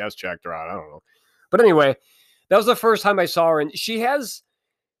 Maybe she has checked her out. I don't know. But anyway, that was the first time I saw her. And she has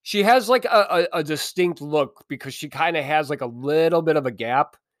like a distinct look, because she kind of has like a little bit of a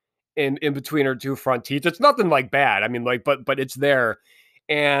gap in between her two front teeth. It's nothing like bad. I mean, like, but it's there.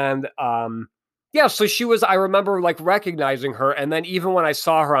 And yeah, so I remember like recognizing her. And then even when I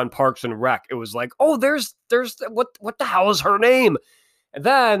saw her on Parks and Rec, it was like, oh, there's what the hell is her name? And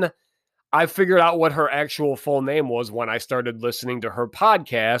then I figured out what her actual full name was when I started listening to her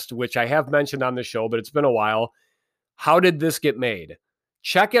podcast, which I have mentioned on the show, but it's been a while. How Did This Get Made?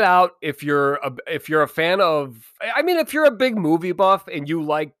 Check it out if you're a fan of, I mean, if you're a big movie buff and you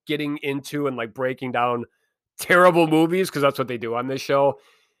like getting into and like breaking down terrible movies, because that's what they do on this show.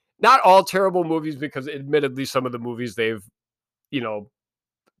 Not all terrible movies, because admittedly some of the movies they've,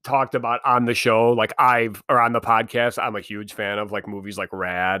 talked about on the show, like on the podcast, I'm a huge fan of, like movies like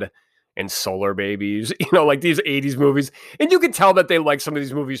Rad and Solar Babies, like these 80s movies. And you can tell that they like some of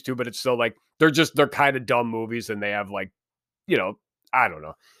these movies too, but it's still like, they're kind of dumb movies and they have like, I don't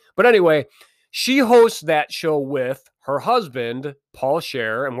know. But anyway, she hosts that show with her husband, Paul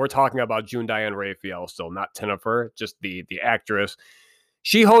Scheer, and we're talking about June Diane Raphael still, not Tinnifer, just the actress.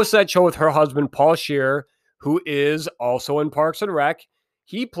 She hosts that show with her husband, Paul Scheer, who is also in Parks and Rec.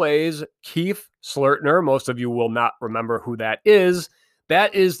 He plays Keith Slurtner. Most of you will not remember who that is.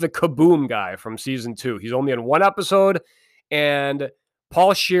 That is the Kaboom guy from season 2. He's only in one episode, and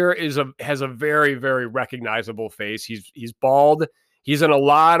Paul Scheer has a very, very recognizable face. He's bald. He's in a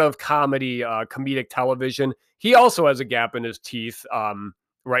lot of comedic television. He also has a gap in his teeth,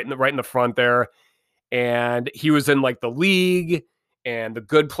 right in the front there. And he was in like The League and The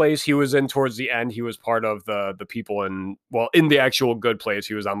Good Place. He was in towards the end. He was part of the people in the actual Good Place.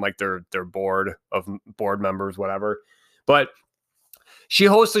 He was on like their board members, whatever. But she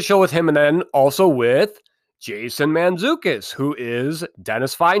hosts the show with him, and then also with Jason Mantzoukas, who is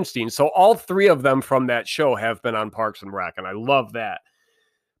Dennis Feinstein. So all three of them from that show have been on Parks and Rec, and I love that.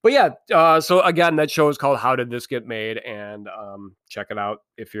 But yeah, so again, that show is called How Did This Get Made? And check it out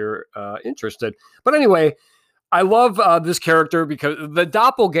if you're interested. But anyway, I love this character because the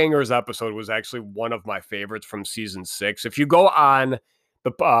Doppelgangers episode was actually one of my favorites from season 6. If you go on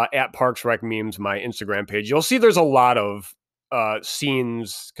the at Parks Rec Memes, my Instagram page, you'll see there's a lot of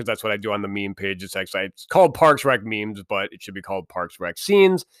scenes, because that's what I do on the meme page. It's called Parks Rec Memes, but it should be called Parks Rec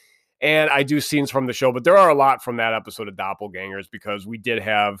Scenes. And I do scenes from the show, but there are a lot from that episode of Doppelgangers because we did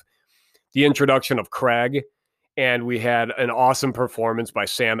have the introduction of Craig, and we had an awesome performance by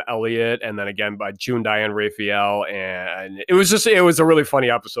Sam Elliott, and then again by June Diane Raphael, and it was a really funny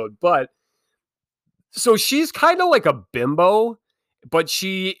episode. But so she's kind of like a bimbo, but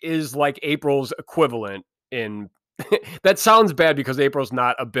she is like April's equivalent in that sounds bad because April's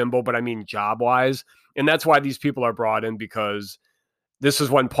not a bimbo, but I mean job-wise. And that's why these people are brought in, because this is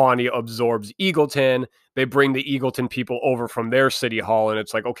when Pawnee absorbs Eagleton. They bring the Eagleton people over from their city hall, and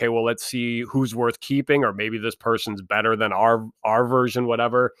it's like, okay, well, let's see who's worth keeping, or maybe this person's better than our version,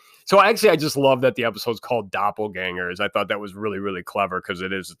 whatever. So I just love that the episode's called Doppelgangers. I thought that was really, really clever because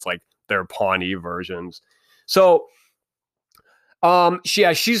it's like their Pawnee versions. So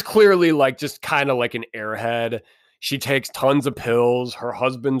she's clearly like just kind of like an airhead. She takes tons of pills. Her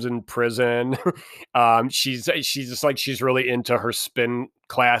husband's in prison. She's just like, she's really into her spin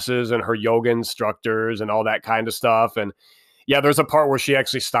classes and her yoga instructors and all that kind of stuff. And yeah, there's a part where she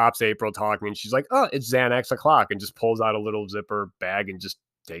actually stops April talking, and she's like, oh, it's Xanax o'clock, and just pulls out a little zipper bag and just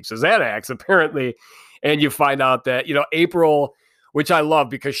takes a Xanax, apparently. And you find out that, April, which I love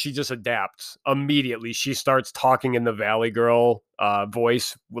because she just adapts immediately. She starts talking in the Valley Girl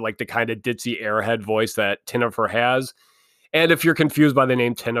voice, like the kind of ditzy airhead voice that Tinnifer has. And if you're confused by the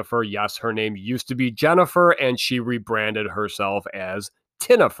name Tinnifer, yes, her name used to be Jennifer, and she rebranded herself as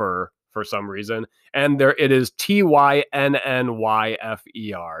Tinnifer for some reason. And there it is, Tynnnyfer,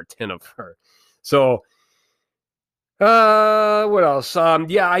 Tinnifer. So what else?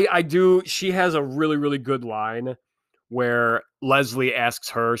 I do. She has a really, really good line where Leslie asks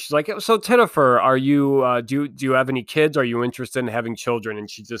her, she's like, so Tinnifer, are you, do you have any kids? Are you interested in having children? And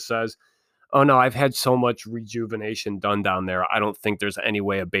she just says, oh no, I've had so much rejuvenation done down there. I don't think there's any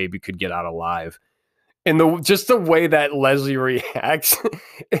way a baby could get out alive. And the way that Leslie reacts,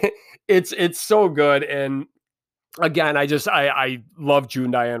 it's so good. And again, I love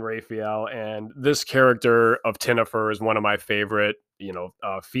June Diane Raphael, and this character of Tinnifer is one of my favorite,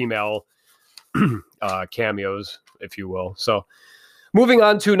 female cameos, if you will. So moving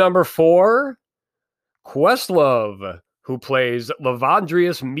on to number 4, Questlove, who plays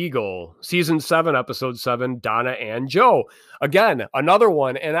Lavandrius Meagle, season 7, episode 7, Donna and Joe. Again, another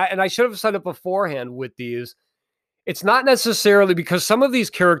one. And I should have said it beforehand with these. It's not necessarily because some of these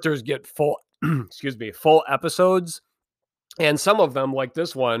characters get full episodes, and some of them, like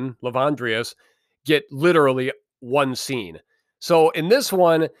this one, Lavandrius, get literally one scene. So in this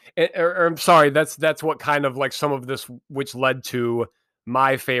one, I'm sorry, that's what kind of like some of this, which led to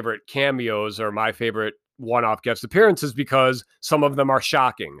my favorite cameos or my favorite one-off guest appearances, because some of them are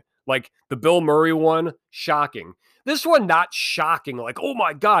shocking. Like the Bill Murray one, shocking. This one, not shocking, like, oh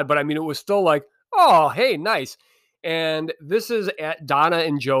my God, but I mean, it was still like, oh, hey, nice. And this is at Donna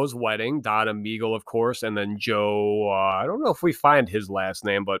and Joe's wedding. Donna Meagle, of course, and then Joe, I don't know if we find his last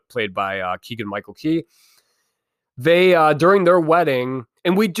name, but played by Keegan-Michael Key. They, during their wedding,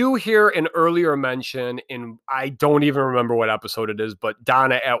 and we do hear an earlier mention in, I don't even remember what episode it is, but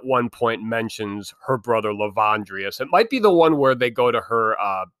Donna at one point mentions her brother Lavandrius. It might be the one where they go to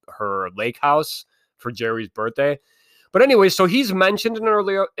her lake house for Jerry's birthday. But anyway, so he's mentioned in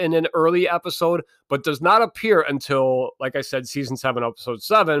an early episode, but does not appear until, like I said, season 7, episode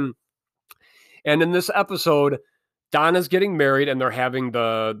 7. And in this episode, Donna's getting married and they're having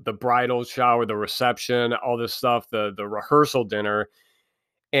the bridal shower, the reception, all this stuff, the rehearsal dinner.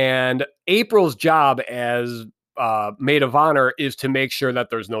 And April's job as maid of honor is to make sure that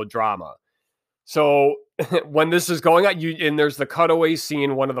there's no drama. So when this is going on, and there's the cutaway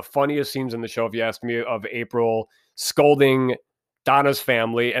scene, one of the funniest scenes in the show, if you ask me, of April scolding Donna's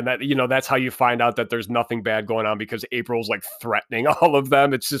family. And that, that's how you find out that there's nothing bad going on, because April's like threatening all of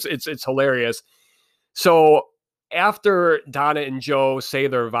them. It's just, it's hilarious. So after Donna and Joe say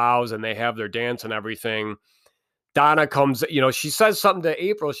their vows and they have their dance and everything, Donna comes, she says something to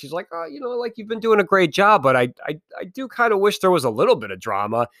April. She's like, oh, like, you've been doing a great job, but I do kind of wish there was a little bit of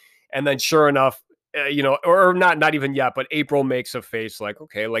drama. And then sure enough, or not even yet, but April makes a face like,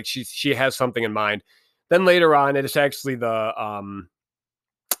 okay, like she has something in mind. Then later on, it's actually the,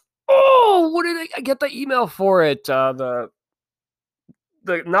 what did I get the email for it? Not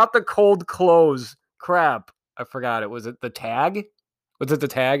the cold close, crap. I forgot it. Was it the tag? Was it the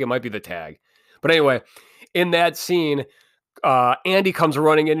tag? It might be the tag. But anyway, in that scene, Andy comes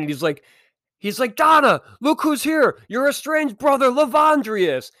running in and he's like, Donna, look who's here. Your estranged brother,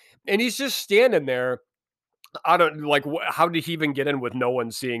 Lavandrius. And he's just standing there. I don't like, how did he even get in with no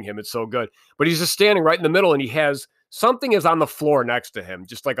one seeing him? It's so good. But he's just standing right in the middle, and he has something is on the floor next to him,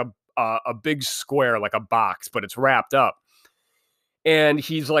 just like a big square, like a box, but it's wrapped up. And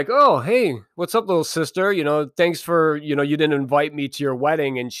he's like, oh, hey, what's up, little sister? Thanks for, you didn't invite me to your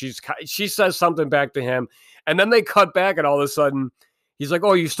wedding. And she says something back to him. And then they cut back, and all of a sudden he's like,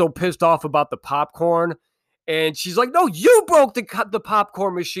 oh, you still pissed off about the popcorn? And she's like, no, you broke the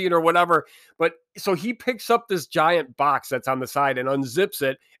popcorn machine or whatever. But so he picks up this giant box that's on the side and unzips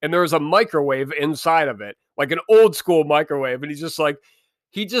it. And there's a microwave inside of it, like an old school microwave. And he's just like,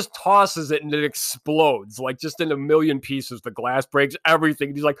 he just tosses it and it explodes, like just in a million pieces. The glass breaks, everything.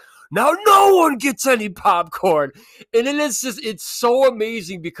 And he's like, now no one gets any popcorn. And then it's so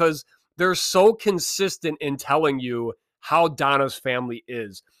amazing because they're so consistent in telling you how Donna's family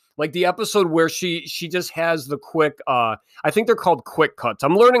is. Like the episode where she just has the quick, I think they're called quick cuts.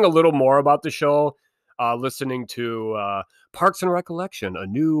 I'm learning a little more about the show, listening to Parks and Recollection, a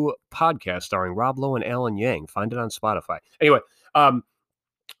new podcast starring Rob Lowe and Alan Yang. Find it on Spotify. Anyway,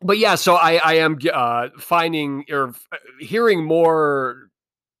 but yeah, so I am finding or hearing more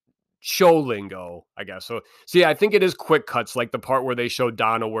show lingo, I guess. So yeah, I think it is quick cuts, like the part where they show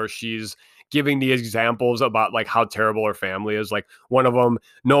Donna where she's giving the examples about like how terrible her family is. Like one of them,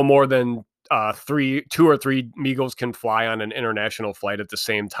 no more than 2 or 3 Migos can fly on an international flight at the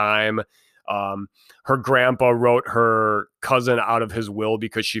same time. Her grandpa wrote her cousin out of his will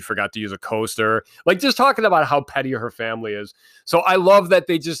because she forgot to use a coaster. Like just talking about how petty her family is. So I love that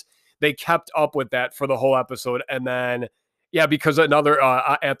they kept up with that for the whole episode. And then, yeah, because another,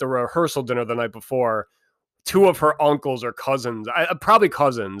 at the rehearsal dinner the night before, 2 of her uncles or cousins, probably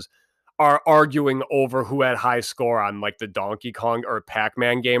cousins, are arguing over who had high score on like the Donkey Kong or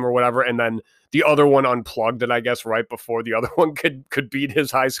Pac-Man game or whatever. And then the other one unplugged it, I guess, right before the other one could beat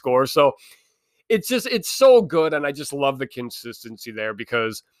his high score. So it's so good. And I just love the consistency there,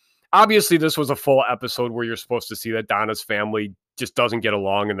 because obviously this was a full episode where you're supposed to see that Donna's family just doesn't get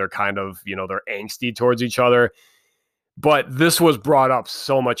along and they're kind of, they're angsty towards each other. But this was brought up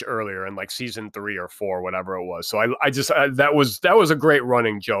so much earlier in like season 3 or 4, whatever it was. So I just that was a great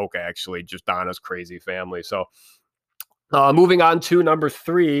running joke, actually, just Donna's crazy family. So moving on to number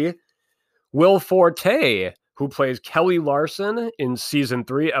 3, Will Forte, who plays Kelly Larson in season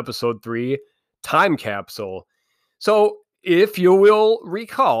 3, episode 3, Time Capsule. So if you will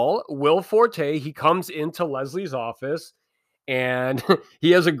recall, Will Forte, he comes into Leslie's office and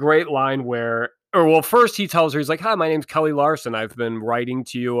he has a great line where, first he tells her, he's like, hi, my name's Kelly Larson. I've been writing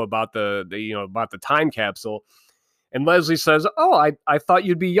to you about about the time capsule. And Leslie says, oh, I thought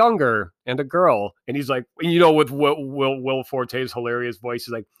you'd be younger and a girl. And he's like, with Will Forte's hilarious voice,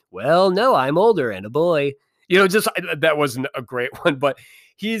 he's like, well, no, I'm older and a boy. That wasn't a great one, but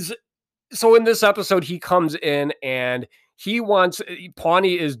so in this episode, he comes in and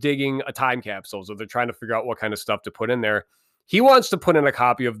Pawnee is digging a time capsule. So they're trying to figure out what kind of stuff to put in there. He wants to put in a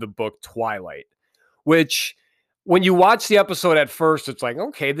copy of the book Twilight, which when you watch the episode at first, it's like,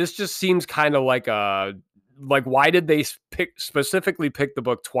 okay, this just seems kind of like why did they specifically pick the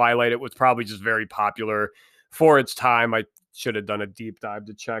book Twilight? It was probably just very popular for its time. I should have done a deep dive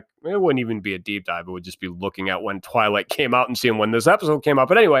to check. It wouldn't even be a deep dive. It would just be looking at when Twilight came out and seeing when this episode came out.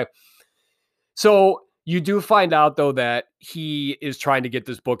 But anyway, so You do find out, though, that he is trying to get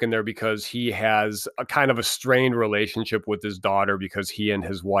this book in there because he has a kind of a strained relationship with his daughter because he and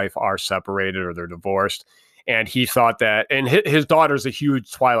his wife are separated or they're divorced. And he thought that, and his daughter's a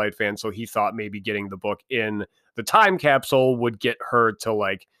huge Twilight fan, so he thought maybe getting the book in the time capsule would get her to,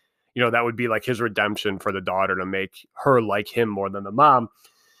 like, you know, that would be like his redemption for the daughter to make her like him more than the mom.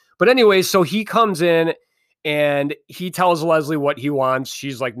 But anyway, so he comes in and he tells Leslie what he wants.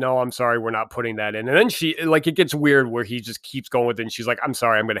 She's like, no, I'm sorry, we're not putting that in. And then she, like, it gets weird where he just keeps going with it. And she's like, I'm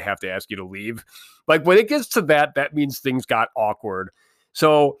sorry, I'm going to have to ask you to leave. Like, when it gets to that, that means things got awkward.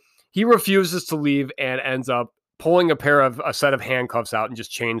 So he refuses to leave and ends up pulling a set of handcuffs out and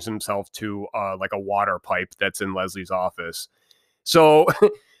just chains himself to like a water pipe that's in Leslie's office. So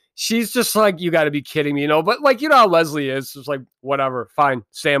she's just like, you got to be kidding me, you know, but like, you know how Leslie is, just like, whatever, fine,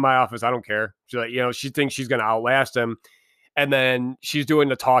 stay in my office. I don't care. She's like, you know, she thinks she's going to outlast him. And then she's doing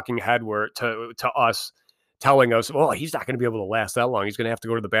the talking head where to us, telling us, well, he's not going to be able to last that long. He's going to have to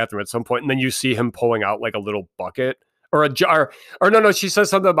go to the bathroom at some point. And then you see him pulling out like a little bucket or a jar, or no, she says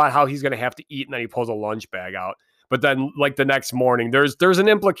something about how he's going to have to eat. And then he pulls a lunch bag out. But then like the next morning, there's an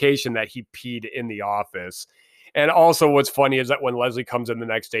implication that he peed in the office. And also what's funny is that when Leslie comes in the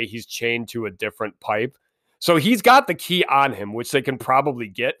next day, he's chained to a different pipe. So he's got the key on him, which they can probably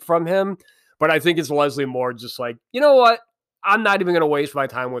get from him. But I think it's Leslie more just like, you know what? I'm not even going to waste my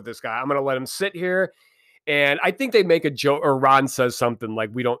time with this guy. I'm going to let him sit here. And I think they make a joke, or Ron says something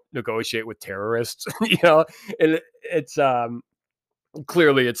like, we don't negotiate with terrorists, you know? And it's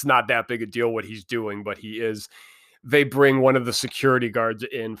clearly it's not that big a deal what he's doing, but he is. They bring one of the security guards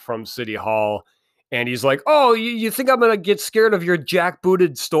in from City Hall. And he's like, oh, you think I'm going to get scared of your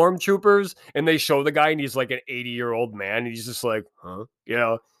jackbooted stormtroopers? And they show the guy, and he's like an 80-year-old man. And he's just like, huh? You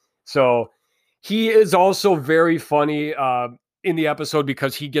know? So he is also very funny in the episode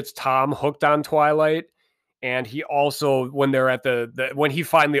because he gets Tom hooked on Twilight. And he also, when they're at when he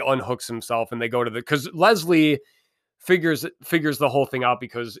finally unhooks himself and they go to because Leslie figures the whole thing out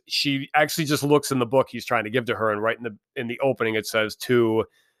because she actually just looks in the book he's trying to give to her. And right in the opening, it says to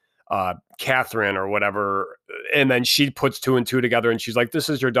Catherine or whatever, and then she puts two and two together and she's like, this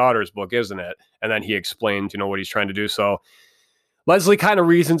is your daughter's book, isn't it? And then he explains, you know, what he's trying to do. So Leslie kind of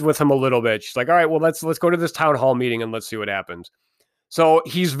reasons with him a little bit. She's like, all right, well, let's go to this town hall meeting and let's see what happens. So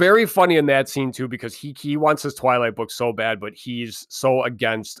he's very funny in that scene too, because he wants his Twilight book so bad, but he's so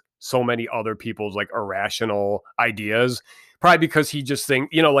against so many other people's like irrational ideas, probably because he just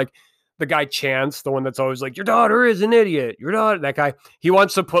thinks, you know, like the guy Chance, the one that's always like, your daughter is an idiot. Your daughter, that guy, he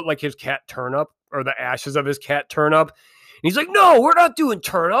wants to put like his cat Turnip or the ashes of his cat Turnip. And he's like, no, we're not doing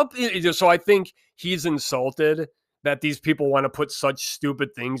Turnip. So I think he's insulted that these people want to put such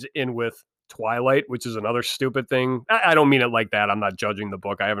stupid things in with Twilight, which is another stupid thing. I don't mean it like that. I'm not judging the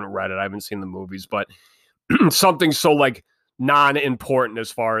book. I haven't read it. I haven't seen the movies, but something so like non-important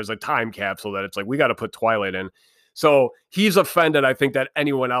as far as a time capsule that it's like, we got to put Twilight in. So he's offended, I think, that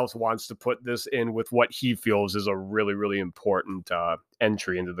anyone else wants to put this in with what he feels is a really, really important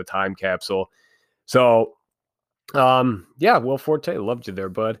entry into the time capsule. So, yeah, Will Forte, loved you there,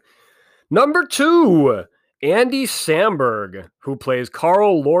 bud. Number 2, Andy Samberg, who plays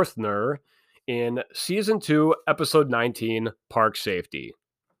Carl Lorthner in Season 2, Episode 19, Park Safety.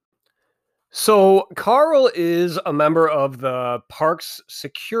 So Carl is a member of the park's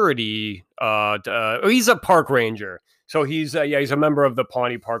security. He's a park ranger. So he's a member of the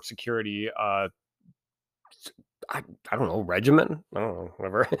Pawnee Park Security. I don't know, regiment. I don't know,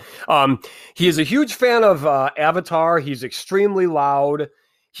 whatever. He is a huge fan of Avatar. He's extremely loud.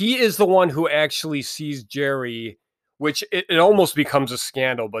 He is the one who actually sees Jerry, which it almost becomes a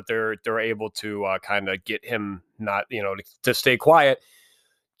scandal, but they're able to kind of get him not, you know, to stay quiet.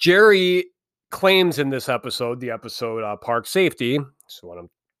 Jerry claims in this episode, the episode Park Safety, so what I'm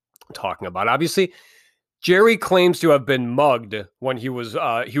talking about, obviously, Jerry claims to have been mugged when he was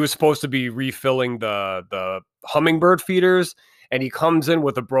supposed to be refilling the hummingbird feeders, and he comes in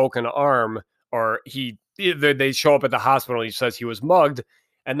with a broken arm, or they show up at the hospital and he says he was mugged,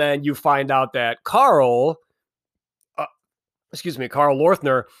 and then you find out that Carl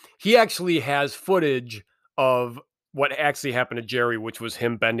Lorthner, he actually has footage of what actually happened to Jerry, which was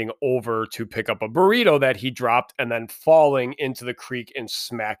him bending over to pick up a burrito that he dropped and then falling into the creek and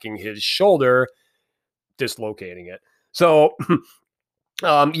smacking his shoulder, dislocating it. So,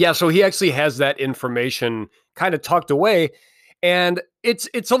 so he actually has that information kind of tucked away. And it's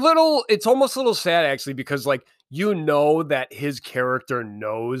almost a little sad actually, because like, you know that his character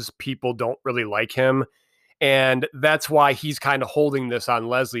knows people don't really like him. And that's why he's kind of holding this on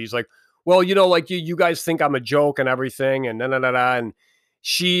Leslie. He's like, well, you know, like you guys think I'm a joke and everything, and and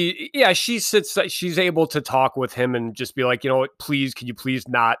she's able to talk with him and just be like, please, could you please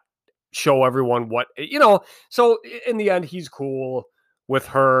not show everyone what, so in the end, he's cool with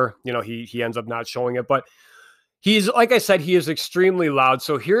her, he ends up not showing it, but he's, like I said, he is extremely loud.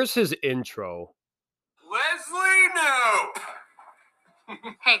 So here's his intro. Leslie Knope.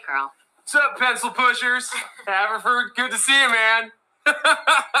 Hey, Carl. What's up, pencil pushers? Haverford, good to see you, man.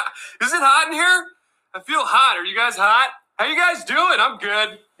 Is it hot in here? I feel hot. Are you guys hot? How you guys doing? I'm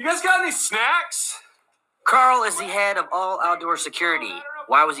good. You guys got any snacks? Carl is the head of all outdoor security.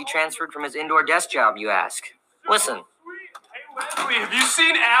 Why was he transferred from his indoor desk job, you ask? Listen. Hey, Leslie, have you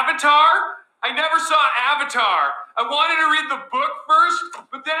seen Avatar? I never saw Avatar. I wanted to read the book first,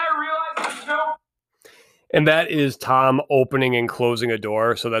 but then I realized there's no... And that is Tom opening and closing a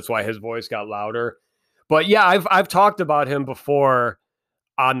door, so that's why his voice got louder. But yeah, I've talked about him before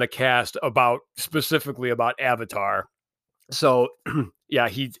on the cast specifically about Avatar. So yeah,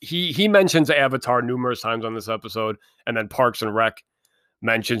 he mentions Avatar numerous times on this episode, and then Parks and Rec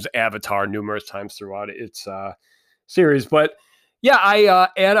mentions Avatar numerous times throughout its series. But yeah,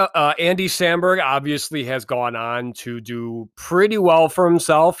 Andy Samberg obviously has gone on to do pretty well for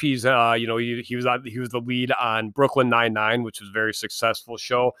himself. He's he was the lead on Brooklyn Nine-Nine, which was a very successful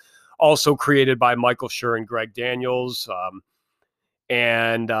show, also created by Michael Schur and Greg Daniels.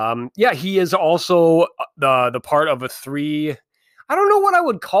 He is also the part of a three. I don't know what I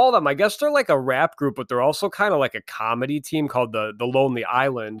would call them. I guess they're like a rap group, but they're also kind of like a comedy team called the Lonely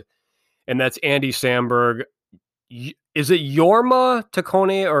Island, and that's Andy Samberg. Is it Jorma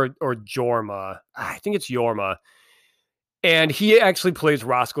Taccone or Jorma? I think it's Jorma. And he actually plays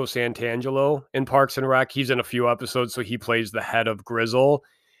Roscoe Santangelo in Parks and Rec. He's in a few episodes, so he plays the head of Grizzle.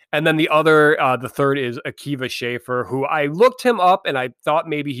 And then the third is Akiva Schaffer, who I looked him up and I thought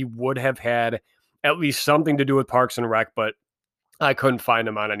maybe he would have had at least something to do with Parks and Rec, but I couldn't find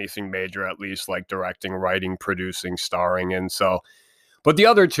him on anything major, at least like directing, writing, producing, starring. And so, but the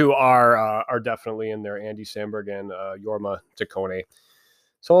other two are definitely in there, Andy Samberg and Jorma Taccone.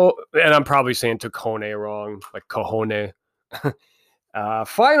 So, and I'm probably saying Taccone wrong, like Cajone.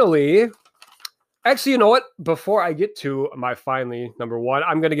 Finally, actually, you know what? Before I get to my finally number one,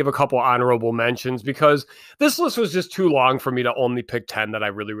 I'm going to give a couple honorable mentions because this list was just too long for me to only pick 10 that I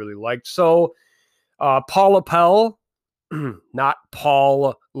really, really liked. So, Paula Pell, not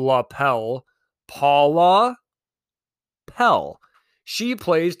Paul LaPel, Paula Pell. She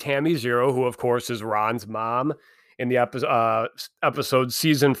plays Tammy Zero, who, of course, is Ron's mom in the episode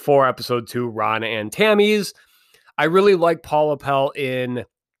season 4, episode 2, Ron and Tammy's. I really like Paula Pell in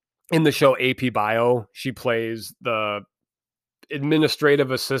the show AP Bio. She plays the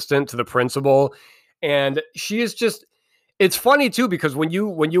administrative assistant to the principal. And she is just, it's funny too, because when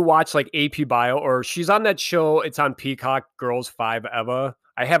you watch like AP Bio, or she's on that show, it's on Peacock, Girls 5 Eva.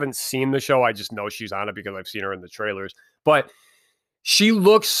 I haven't seen the show. I just know she's on it because I've seen her in the trailers. But she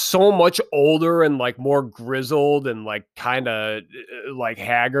looks so much older and like more grizzled and like kind of like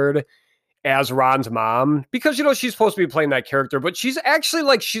haggard as Ron's mom, because, she's supposed to be playing that character, but she's actually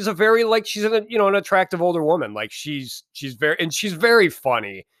like, she's a very, like, she's an attractive older woman. Like she's very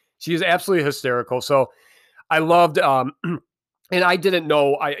funny. She is absolutely hysterical. So I loved, and I didn't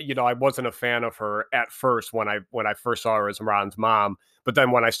know, I wasn't a fan of her at first when I first saw her as Ron's mom. But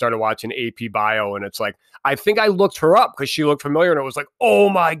then when I started watching AP Bio, and it's like, I think I looked her up because she looked familiar, and it was like, oh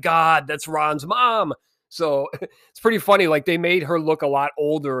my God, that's Ron's mom. So it's pretty funny. Like they made her look a lot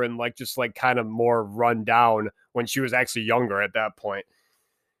older and like just like kind of more run down when she was actually younger at that point.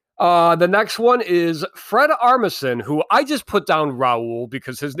 The next one is Fred Armisen, who I just put down Raul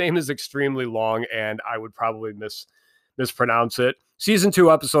because his name is extremely long and I would probably mispronounce it. Season 2,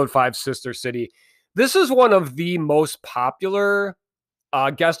 episode 5, Sister City. This is one of the most popular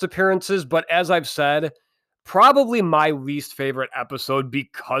guest appearances, but as I've said, probably my least favorite episode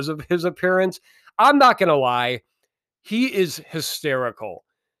because of his appearance. I'm not going to lie. He is hysterical.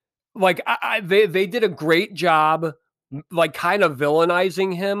 Like they did a great job, like kind of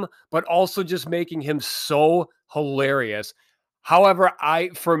villainizing him, but also just making him so hilarious. However,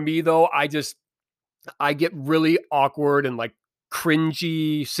 for me though, I get really awkward and like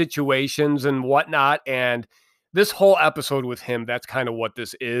cringy situations and whatnot. And this whole episode with him, that's kind of what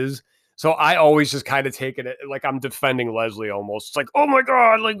this is. So I always just kind of take it like I'm defending Leslie almost. It's like, oh my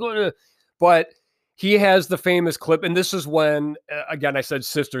God, like, but he has the famous clip. And this is when, again, I said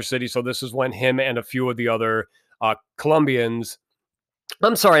Sister City. So this is when him and a few of the other Venezuelans,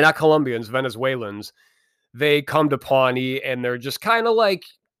 they come to Pawnee and they're just kind of like,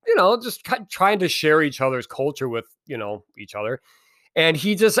 just trying to share each other's culture with, each other. And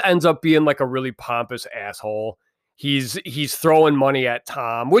he just ends up being like a really pompous asshole. he's throwing money at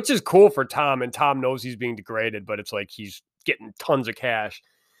Tom, which is cool for Tom, and Tom knows he's being degraded, but it's like he's getting tons of cash.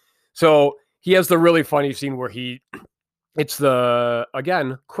 So he has the really funny scene where it's the,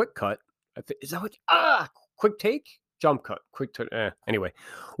 again, quick cut. Is that what? Quick take? Jump cut. Quick take. Anyway,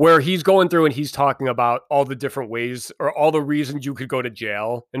 where he's going through and he's talking about all the different ways or all the reasons you could go to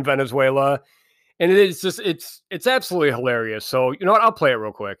jail in Venezuela. And it's just, it's absolutely hilarious. So, you know what? I'll play it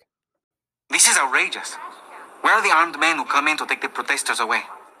real quick. This is outrageous. Where are the armed men who come in to take the protesters away?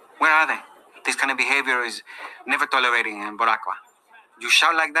 Where are they? This kind of behavior is never tolerated in Boracua. You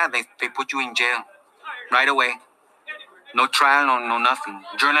shout like that, they put you in jail right away. No trial, no nothing.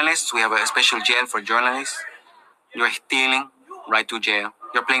 Journalists, we have a special jail for journalists. You're stealing, right to jail.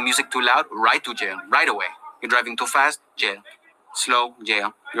 You're playing music too loud, right to jail, right away. You're driving too fast, jail. Slow,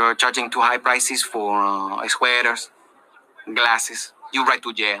 jail. You're charging too high prices for sweaters, glasses. You right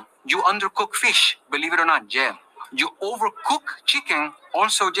to jail. You undercook fish, believe it or not, jail. You overcook chicken,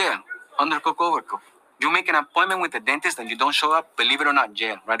 also jail. Undercook, overcook. You make an appointment with the dentist and you don't show up, believe it or not,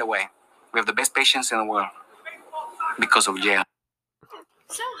 jail, right away. We have the best patients in the world because of jail.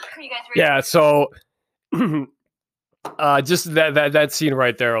 So, are you guys ready? Yeah, so just that scene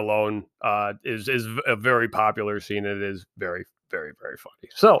right there alone is a very popular scene. It is very, very, very funny.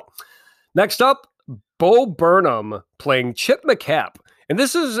 So, next up, Bo Burnham playing Chip McCap. And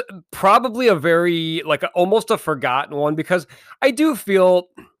this is probably a very, almost a forgotten one, because I do feel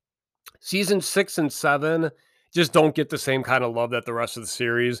season 6 and 7 just don't get the same kind of love that the rest of the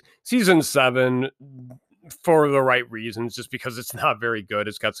series. Season 7, for the right reasons, just because it's not very good.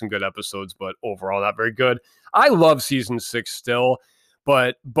 It's got some good episodes, but overall not very good. I love season 6 still,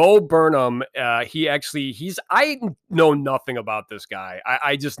 but Bo Burnham, I know nothing about this guy.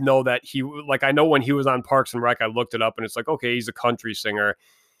 I just know that I know when he was on Parks and Rec, I looked it up and it's like, okay, he's a country singer,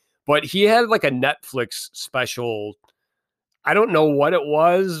 but he had like a Netflix special. I don't know what it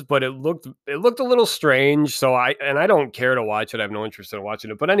was, but it looked a little strange. So I don't care to watch it. I have no interest in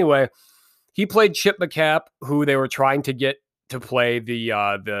watching it. But anyway, he played Chip McCap, who they were trying to get to play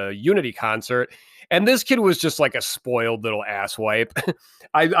the Unity concert. And this kid was just like a spoiled little asswipe.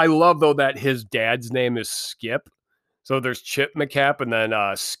 I love, though, that his dad's name is Skip. So there's Chip McCap and then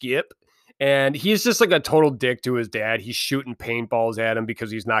Skip. And he's just like a total dick to his dad. He's shooting paintballs at him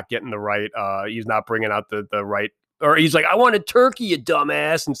because he's not getting the right, he's not bringing out the right, or he's like, I want a turkey, you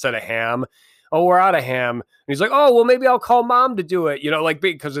dumbass, instead of ham. Oh, we're out of ham. And he's like, oh, well, maybe I'll call mom to do it.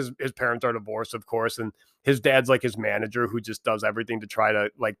 Because his parents are divorced, of course. And his dad's like his manager who just does everything to try to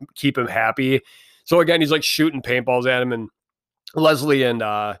keep him happy. So again, he's like shooting paintballs at him. And Leslie and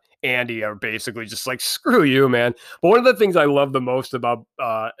Andy are basically just like, screw you, man. But one of the things I love the most about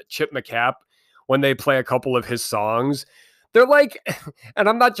Chip McCap, when they play a couple of his songs, they're like, and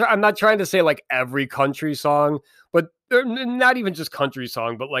I'm not trying to say like every country song, but they're not even just country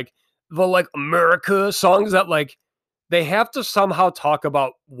song, but like the America songs that they have to somehow talk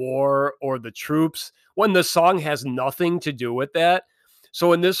about war or the troops when the song has nothing to do with that.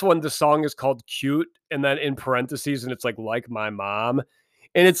 So in this one, the song is called Cute, and then in parentheses, and it's like my mom.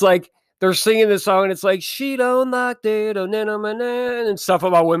 And it's like, they're singing this song, and it's like, she don't like it, and stuff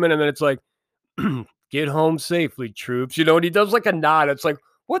about women. And then it's like, get home safely, troops. And he does like a nod. It's like,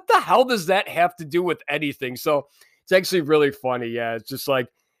 what the hell does that have to do with anything? So it's actually really funny. Yeah, it's just like,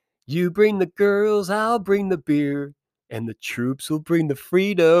 you bring the girls, I'll bring the beer, and the troops will bring the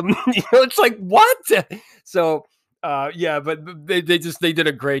freedom. It's like, what? So, yeah, but they did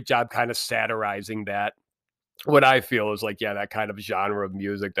a great job kind of satirizing that. What I feel is that kind of genre of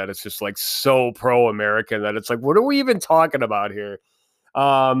music that it's just so pro-American that it's like, what are we even talking about here?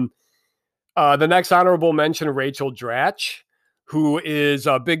 The next honorable mention, Rachel Dratch, who is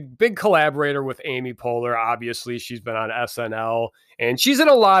a big collaborator with Amy Poehler. Obviously, she's been on SNL, and she's in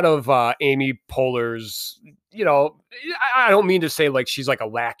a lot of Amy Poehler's, I don't mean to say she's like a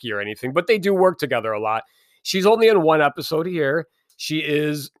lackey or anything, but they do work together a lot. She's only in one episode here. She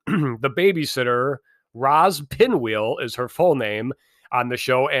is the babysitter. Roz Pinwheel is her full name on the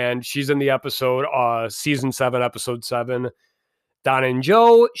show, and she's in the episode, season 7, episode 7. Donna and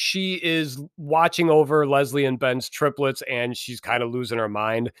Joe, she is watching over Leslie and Ben's triplets, and she's kind of losing her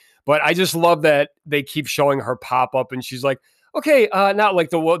mind. But I just love that they keep showing her pop up, and she's like, okay, not like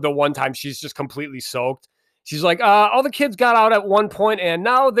the one time she's just completely soaked. She's like, all the kids got out at one point, and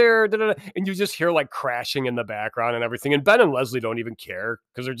now they're, and you just hear crashing in the background and everything. And Ben and Leslie don't even care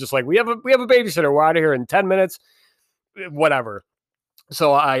because they're just like, we have a babysitter. We're out of here in 10 minutes, whatever.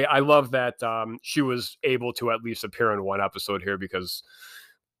 So I love that she was able to at least appear in one episode here, because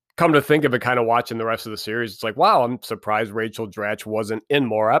come to think of it, kind of watching the rest of the series, it's like, wow, I'm surprised Rachel Dratch wasn't in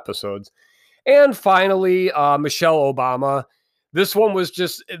more episodes. And finally, Michelle Obama. This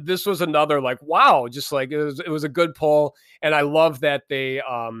was another like, wow, just like it was a good poll. And I love that they,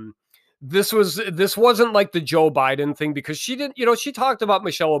 this wasn't like the Joe Biden thing because she didn't, she talked about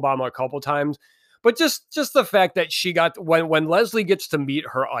Michelle Obama a couple times, but just the fact that she got, when Leslie gets to meet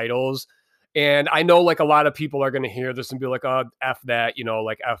her idols, and I know like a lot of people are going to hear this and be like, oh, F that,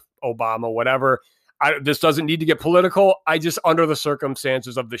 like F Obama, whatever. This doesn't need to get political. I just, under the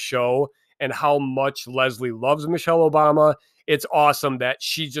circumstances of the show and how much Leslie loves Michelle Obama, it's awesome that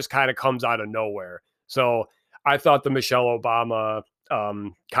she just kind of comes out of nowhere. So I thought the Michelle Obama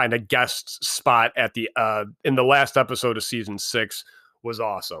kind of guest spot at the in the last episode of season 6 was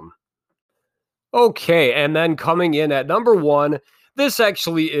awesome. Okay, and then coming in at number 1, this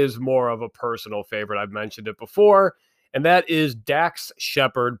actually is more of a personal favorite. I've mentioned it before, and that is Dax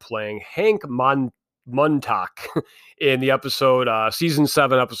Shepard playing Hank Montauk in the episode, season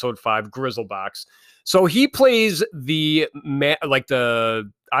 7, episode 5, Grizzlebox. So he plays the manager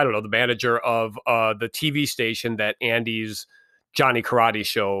of the TV station that Andy's Johnny Karate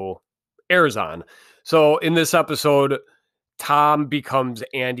show airs on. So in this episode, Tom becomes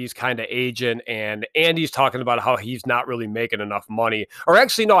Andy's kind of agent, and Andy's talking about how he's not really making enough money. Or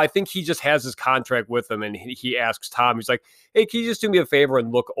actually, no, I think he just has his contract with him, and he asks Tom, he's like, hey, can you just do me a favor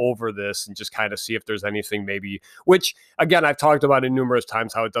and look over this and just kind of see if there's anything maybe, which, again, I've talked about it numerous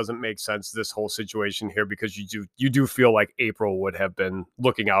times, how it doesn't make sense, this whole situation here, because you do feel like April would have been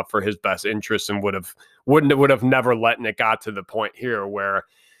looking out for his best interests and would have never letting it got to the point here where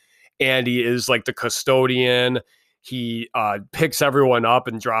Andy is like the custodian. He picks everyone up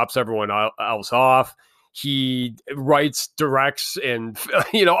and drops everyone else off. He writes, directs, and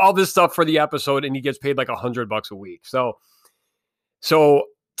all this stuff for the episode, and he gets paid like $100 a week. So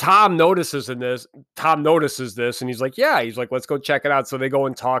Tom notices this, and he's like, let's go check it out. So they go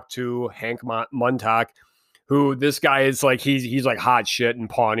and talk to Hank Montauk, who this guy is like, he's like hot shit in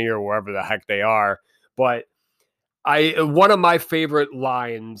Pawnee or wherever the heck they are. But one of my favorite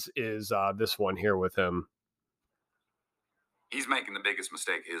lines is this one here with him. He's making the biggest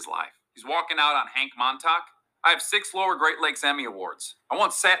mistake of his life. He's walking out on Hank Montauk. I have 6 Lower Great Lakes Emmy Awards. I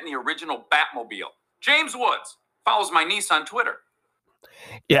once sat in the original Batmobile. James Woods follows my niece on Twitter.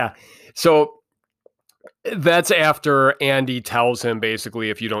 Yeah. So that's after Andy tells him basically,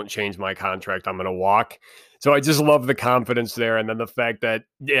 if you don't change my contract, I'm going to walk. So I just love the confidence there. And then the fact that,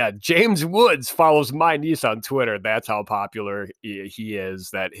 James Woods follows my niece on Twitter. That's how popular he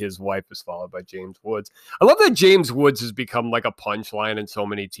is, that his wife is followed by James Woods. I love that James Woods has become like a punchline in so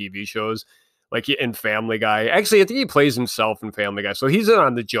many TV shows, like in Family Guy. Actually, I think he plays himself in Family Guy. So he's in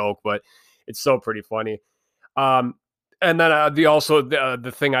on the joke, but it's so pretty funny. And then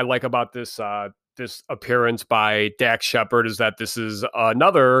the thing I like about this appearance by Dax Shepard is that this is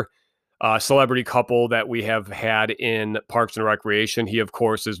another celebrity couple that we have had in Parks and Recreation. He, of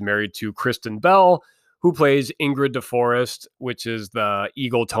course, is married to Kristen Bell, who plays Ingrid DeForest, which is the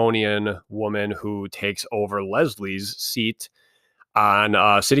Eagletonian woman who takes over Leslie's seat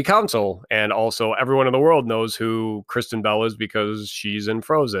on City Council. And also everyone in the world knows who Kristen Bell is because she's in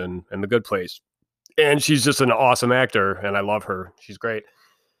Frozen and The Good Place. And she's just an awesome actor, and I love her. She's great.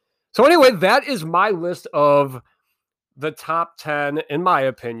 So anyway, that is my list of the top 10, in my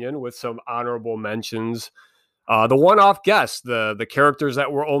opinion, with some honorable mentions. The one-off guests, the characters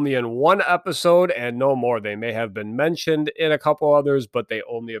that were only in one episode and no more. They may have been mentioned in a couple others, but they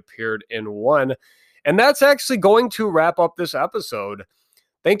only appeared in one. And that's actually going to wrap up this episode.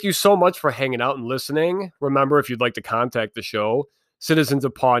 Thank you so much for hanging out and listening. Remember, if you'd like to contact the show,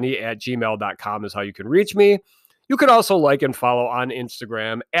 citizensofpawnee@gmail.com is how you can reach me. You can also like and follow on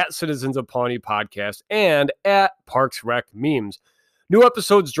Instagram at Citizens of Pawnee Podcast and at Parks Rec Memes. New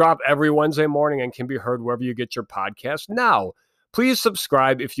episodes drop every Wednesday morning and can be heard wherever you get your podcast now. Please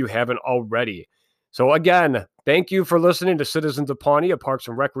subscribe if you haven't already. So again, thank you for listening to Citizens of Pawnee, a Parks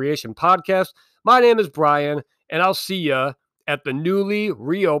and Recreation podcast. My name is Brian, and I'll see you at the newly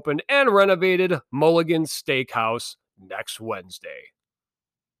reopened and renovated Mulligan Steakhouse next Wednesday.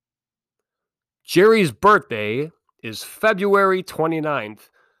 Jerry's birthday is February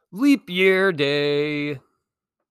 29th, Leap Year Day.